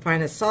doesn't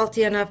find it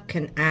salty enough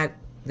can add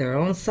their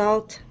own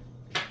salt.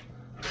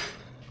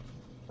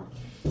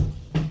 A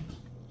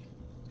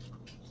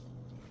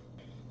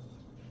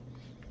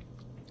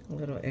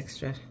little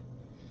extra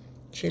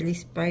chili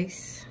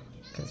spice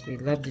because we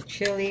love the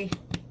chili.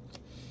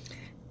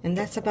 And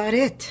that's about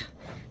it.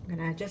 I'm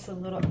gonna add just a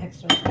little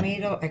extra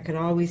tomato. I could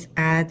always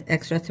add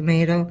extra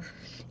tomato.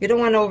 You don't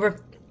want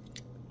to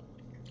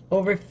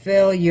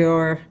overfill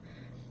your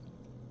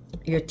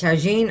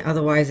tagine,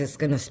 otherwise it's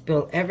gonna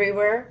spill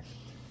everywhere.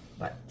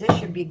 But this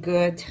should be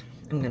good.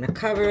 I'm gonna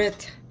cover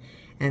it,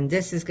 and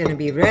this is gonna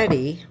be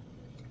ready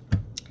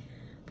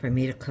for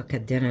me to cook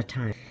at dinner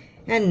time.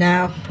 And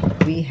now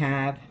we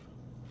have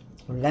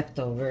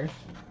leftover.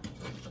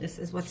 This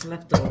is what's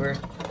left over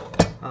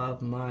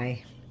of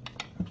my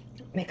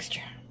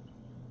mixture.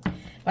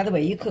 By the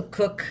way, you could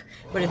cook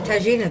with a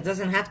tagine. It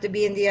doesn't have to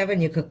be in the oven.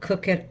 You could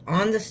cook it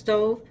on the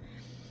stove,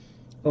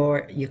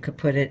 or you could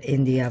put it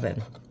in the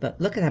oven.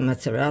 But look at that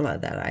mozzarella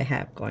that I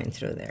have going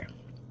through there.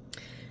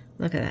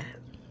 Look at that.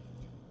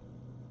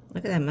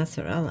 Look at that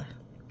mozzarella.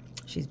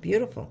 She's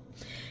beautiful.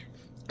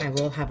 I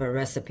will have a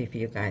recipe for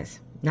you guys.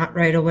 Not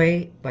right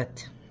away,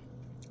 but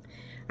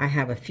I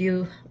have a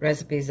few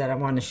recipes that I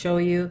want to show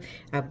you.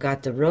 I've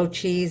got the roe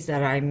cheese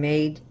that I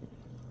made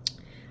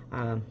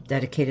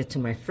dedicated to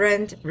my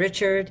friend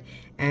Richard,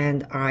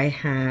 and I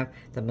have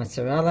the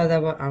mozzarella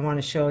that I want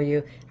to show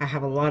you. I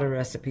have a lot of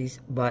recipes,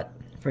 but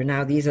for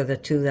now these are the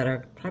 2 that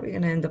are probably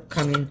going to end up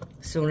coming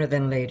sooner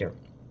than later.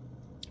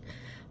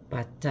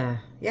 But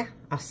yeah,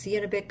 I'll see you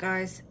in a bit,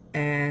 guys,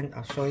 and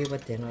I'll show you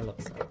what dinner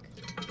looks like.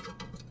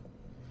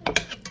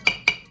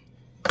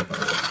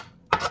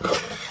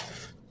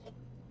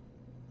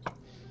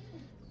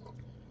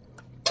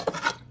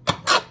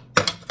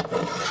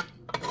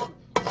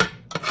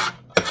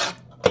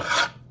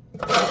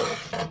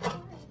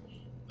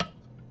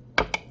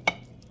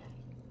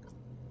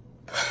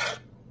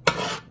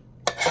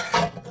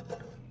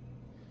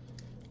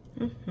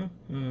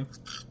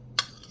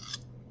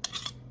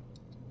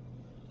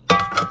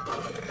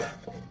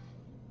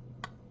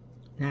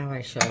 Now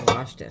I shall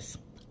wash this.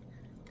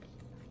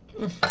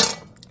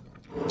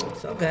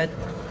 So good.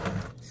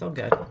 So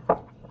good.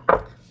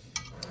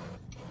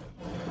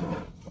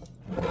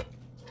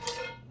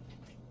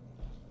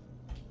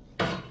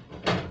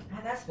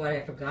 what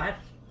I forgot?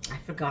 I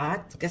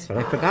forgot. Guess what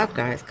I forgot,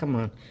 guys? Come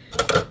on.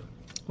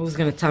 Who's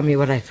going to tell me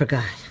what I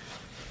forgot?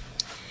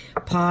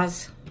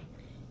 Pause,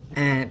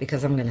 and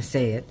because I'm going to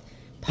say it.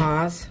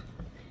 Pause,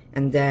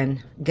 and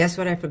then guess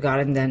what I forgot,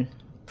 and then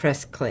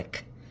press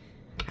click.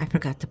 I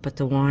forgot to put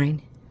the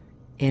wine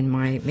in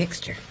my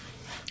mixture.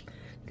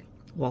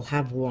 We'll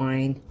have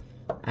wine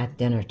at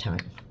dinner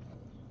time.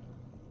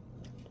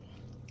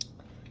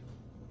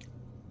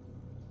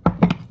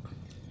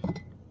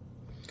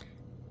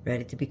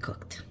 Ready to be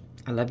cooked.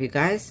 I love you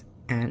guys,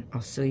 and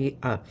I'll see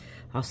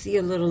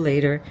you a little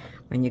later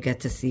when you get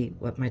to see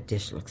what my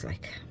dish looks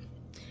like.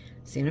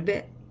 See you in a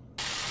bit.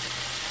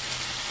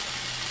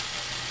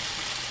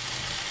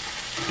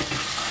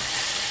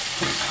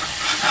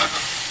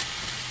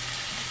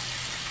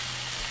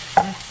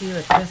 Let's see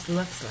what this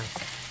looks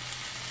like.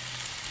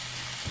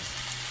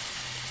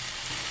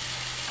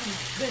 Oh my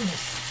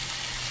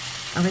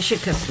goodness. I wish you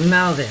could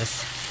smell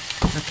this.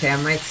 Okay, I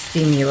might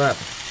steam you up.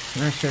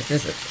 I'm not sure if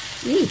this is...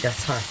 Eee,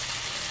 that's hot.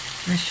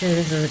 Not sure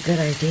this is a good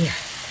idea.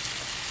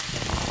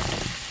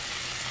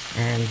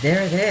 And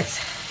there it is.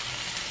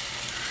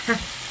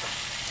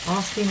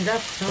 All steamed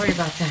up. Sorry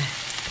about that.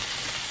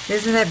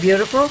 Isn't that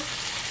beautiful?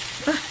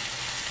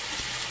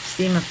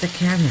 Steam up the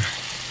camera.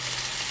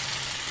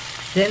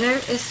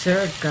 Dinner is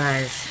served,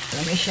 guys.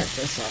 Let me shut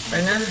this off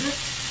right now.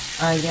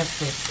 Yes,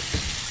 please.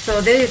 So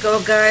there you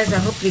go, guys. I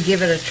hope you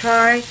give it a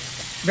try.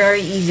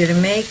 Very easy to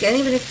make. And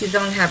even if you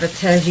don't have a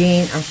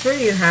tagine, I'm sure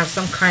you have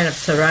some kind of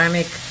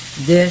ceramic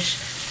dish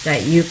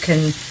that you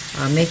can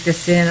make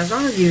this in. As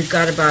long as you've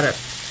got about a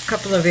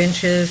couple of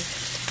inches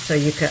so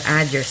you can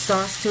add your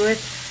sauce to it,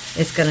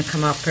 it's going to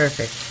come out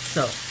perfect.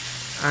 So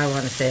I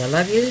want to say I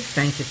love you.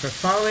 Thank you for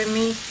following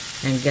me.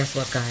 And guess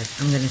what, guys?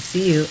 I'm going to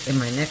see you in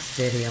my next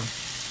video.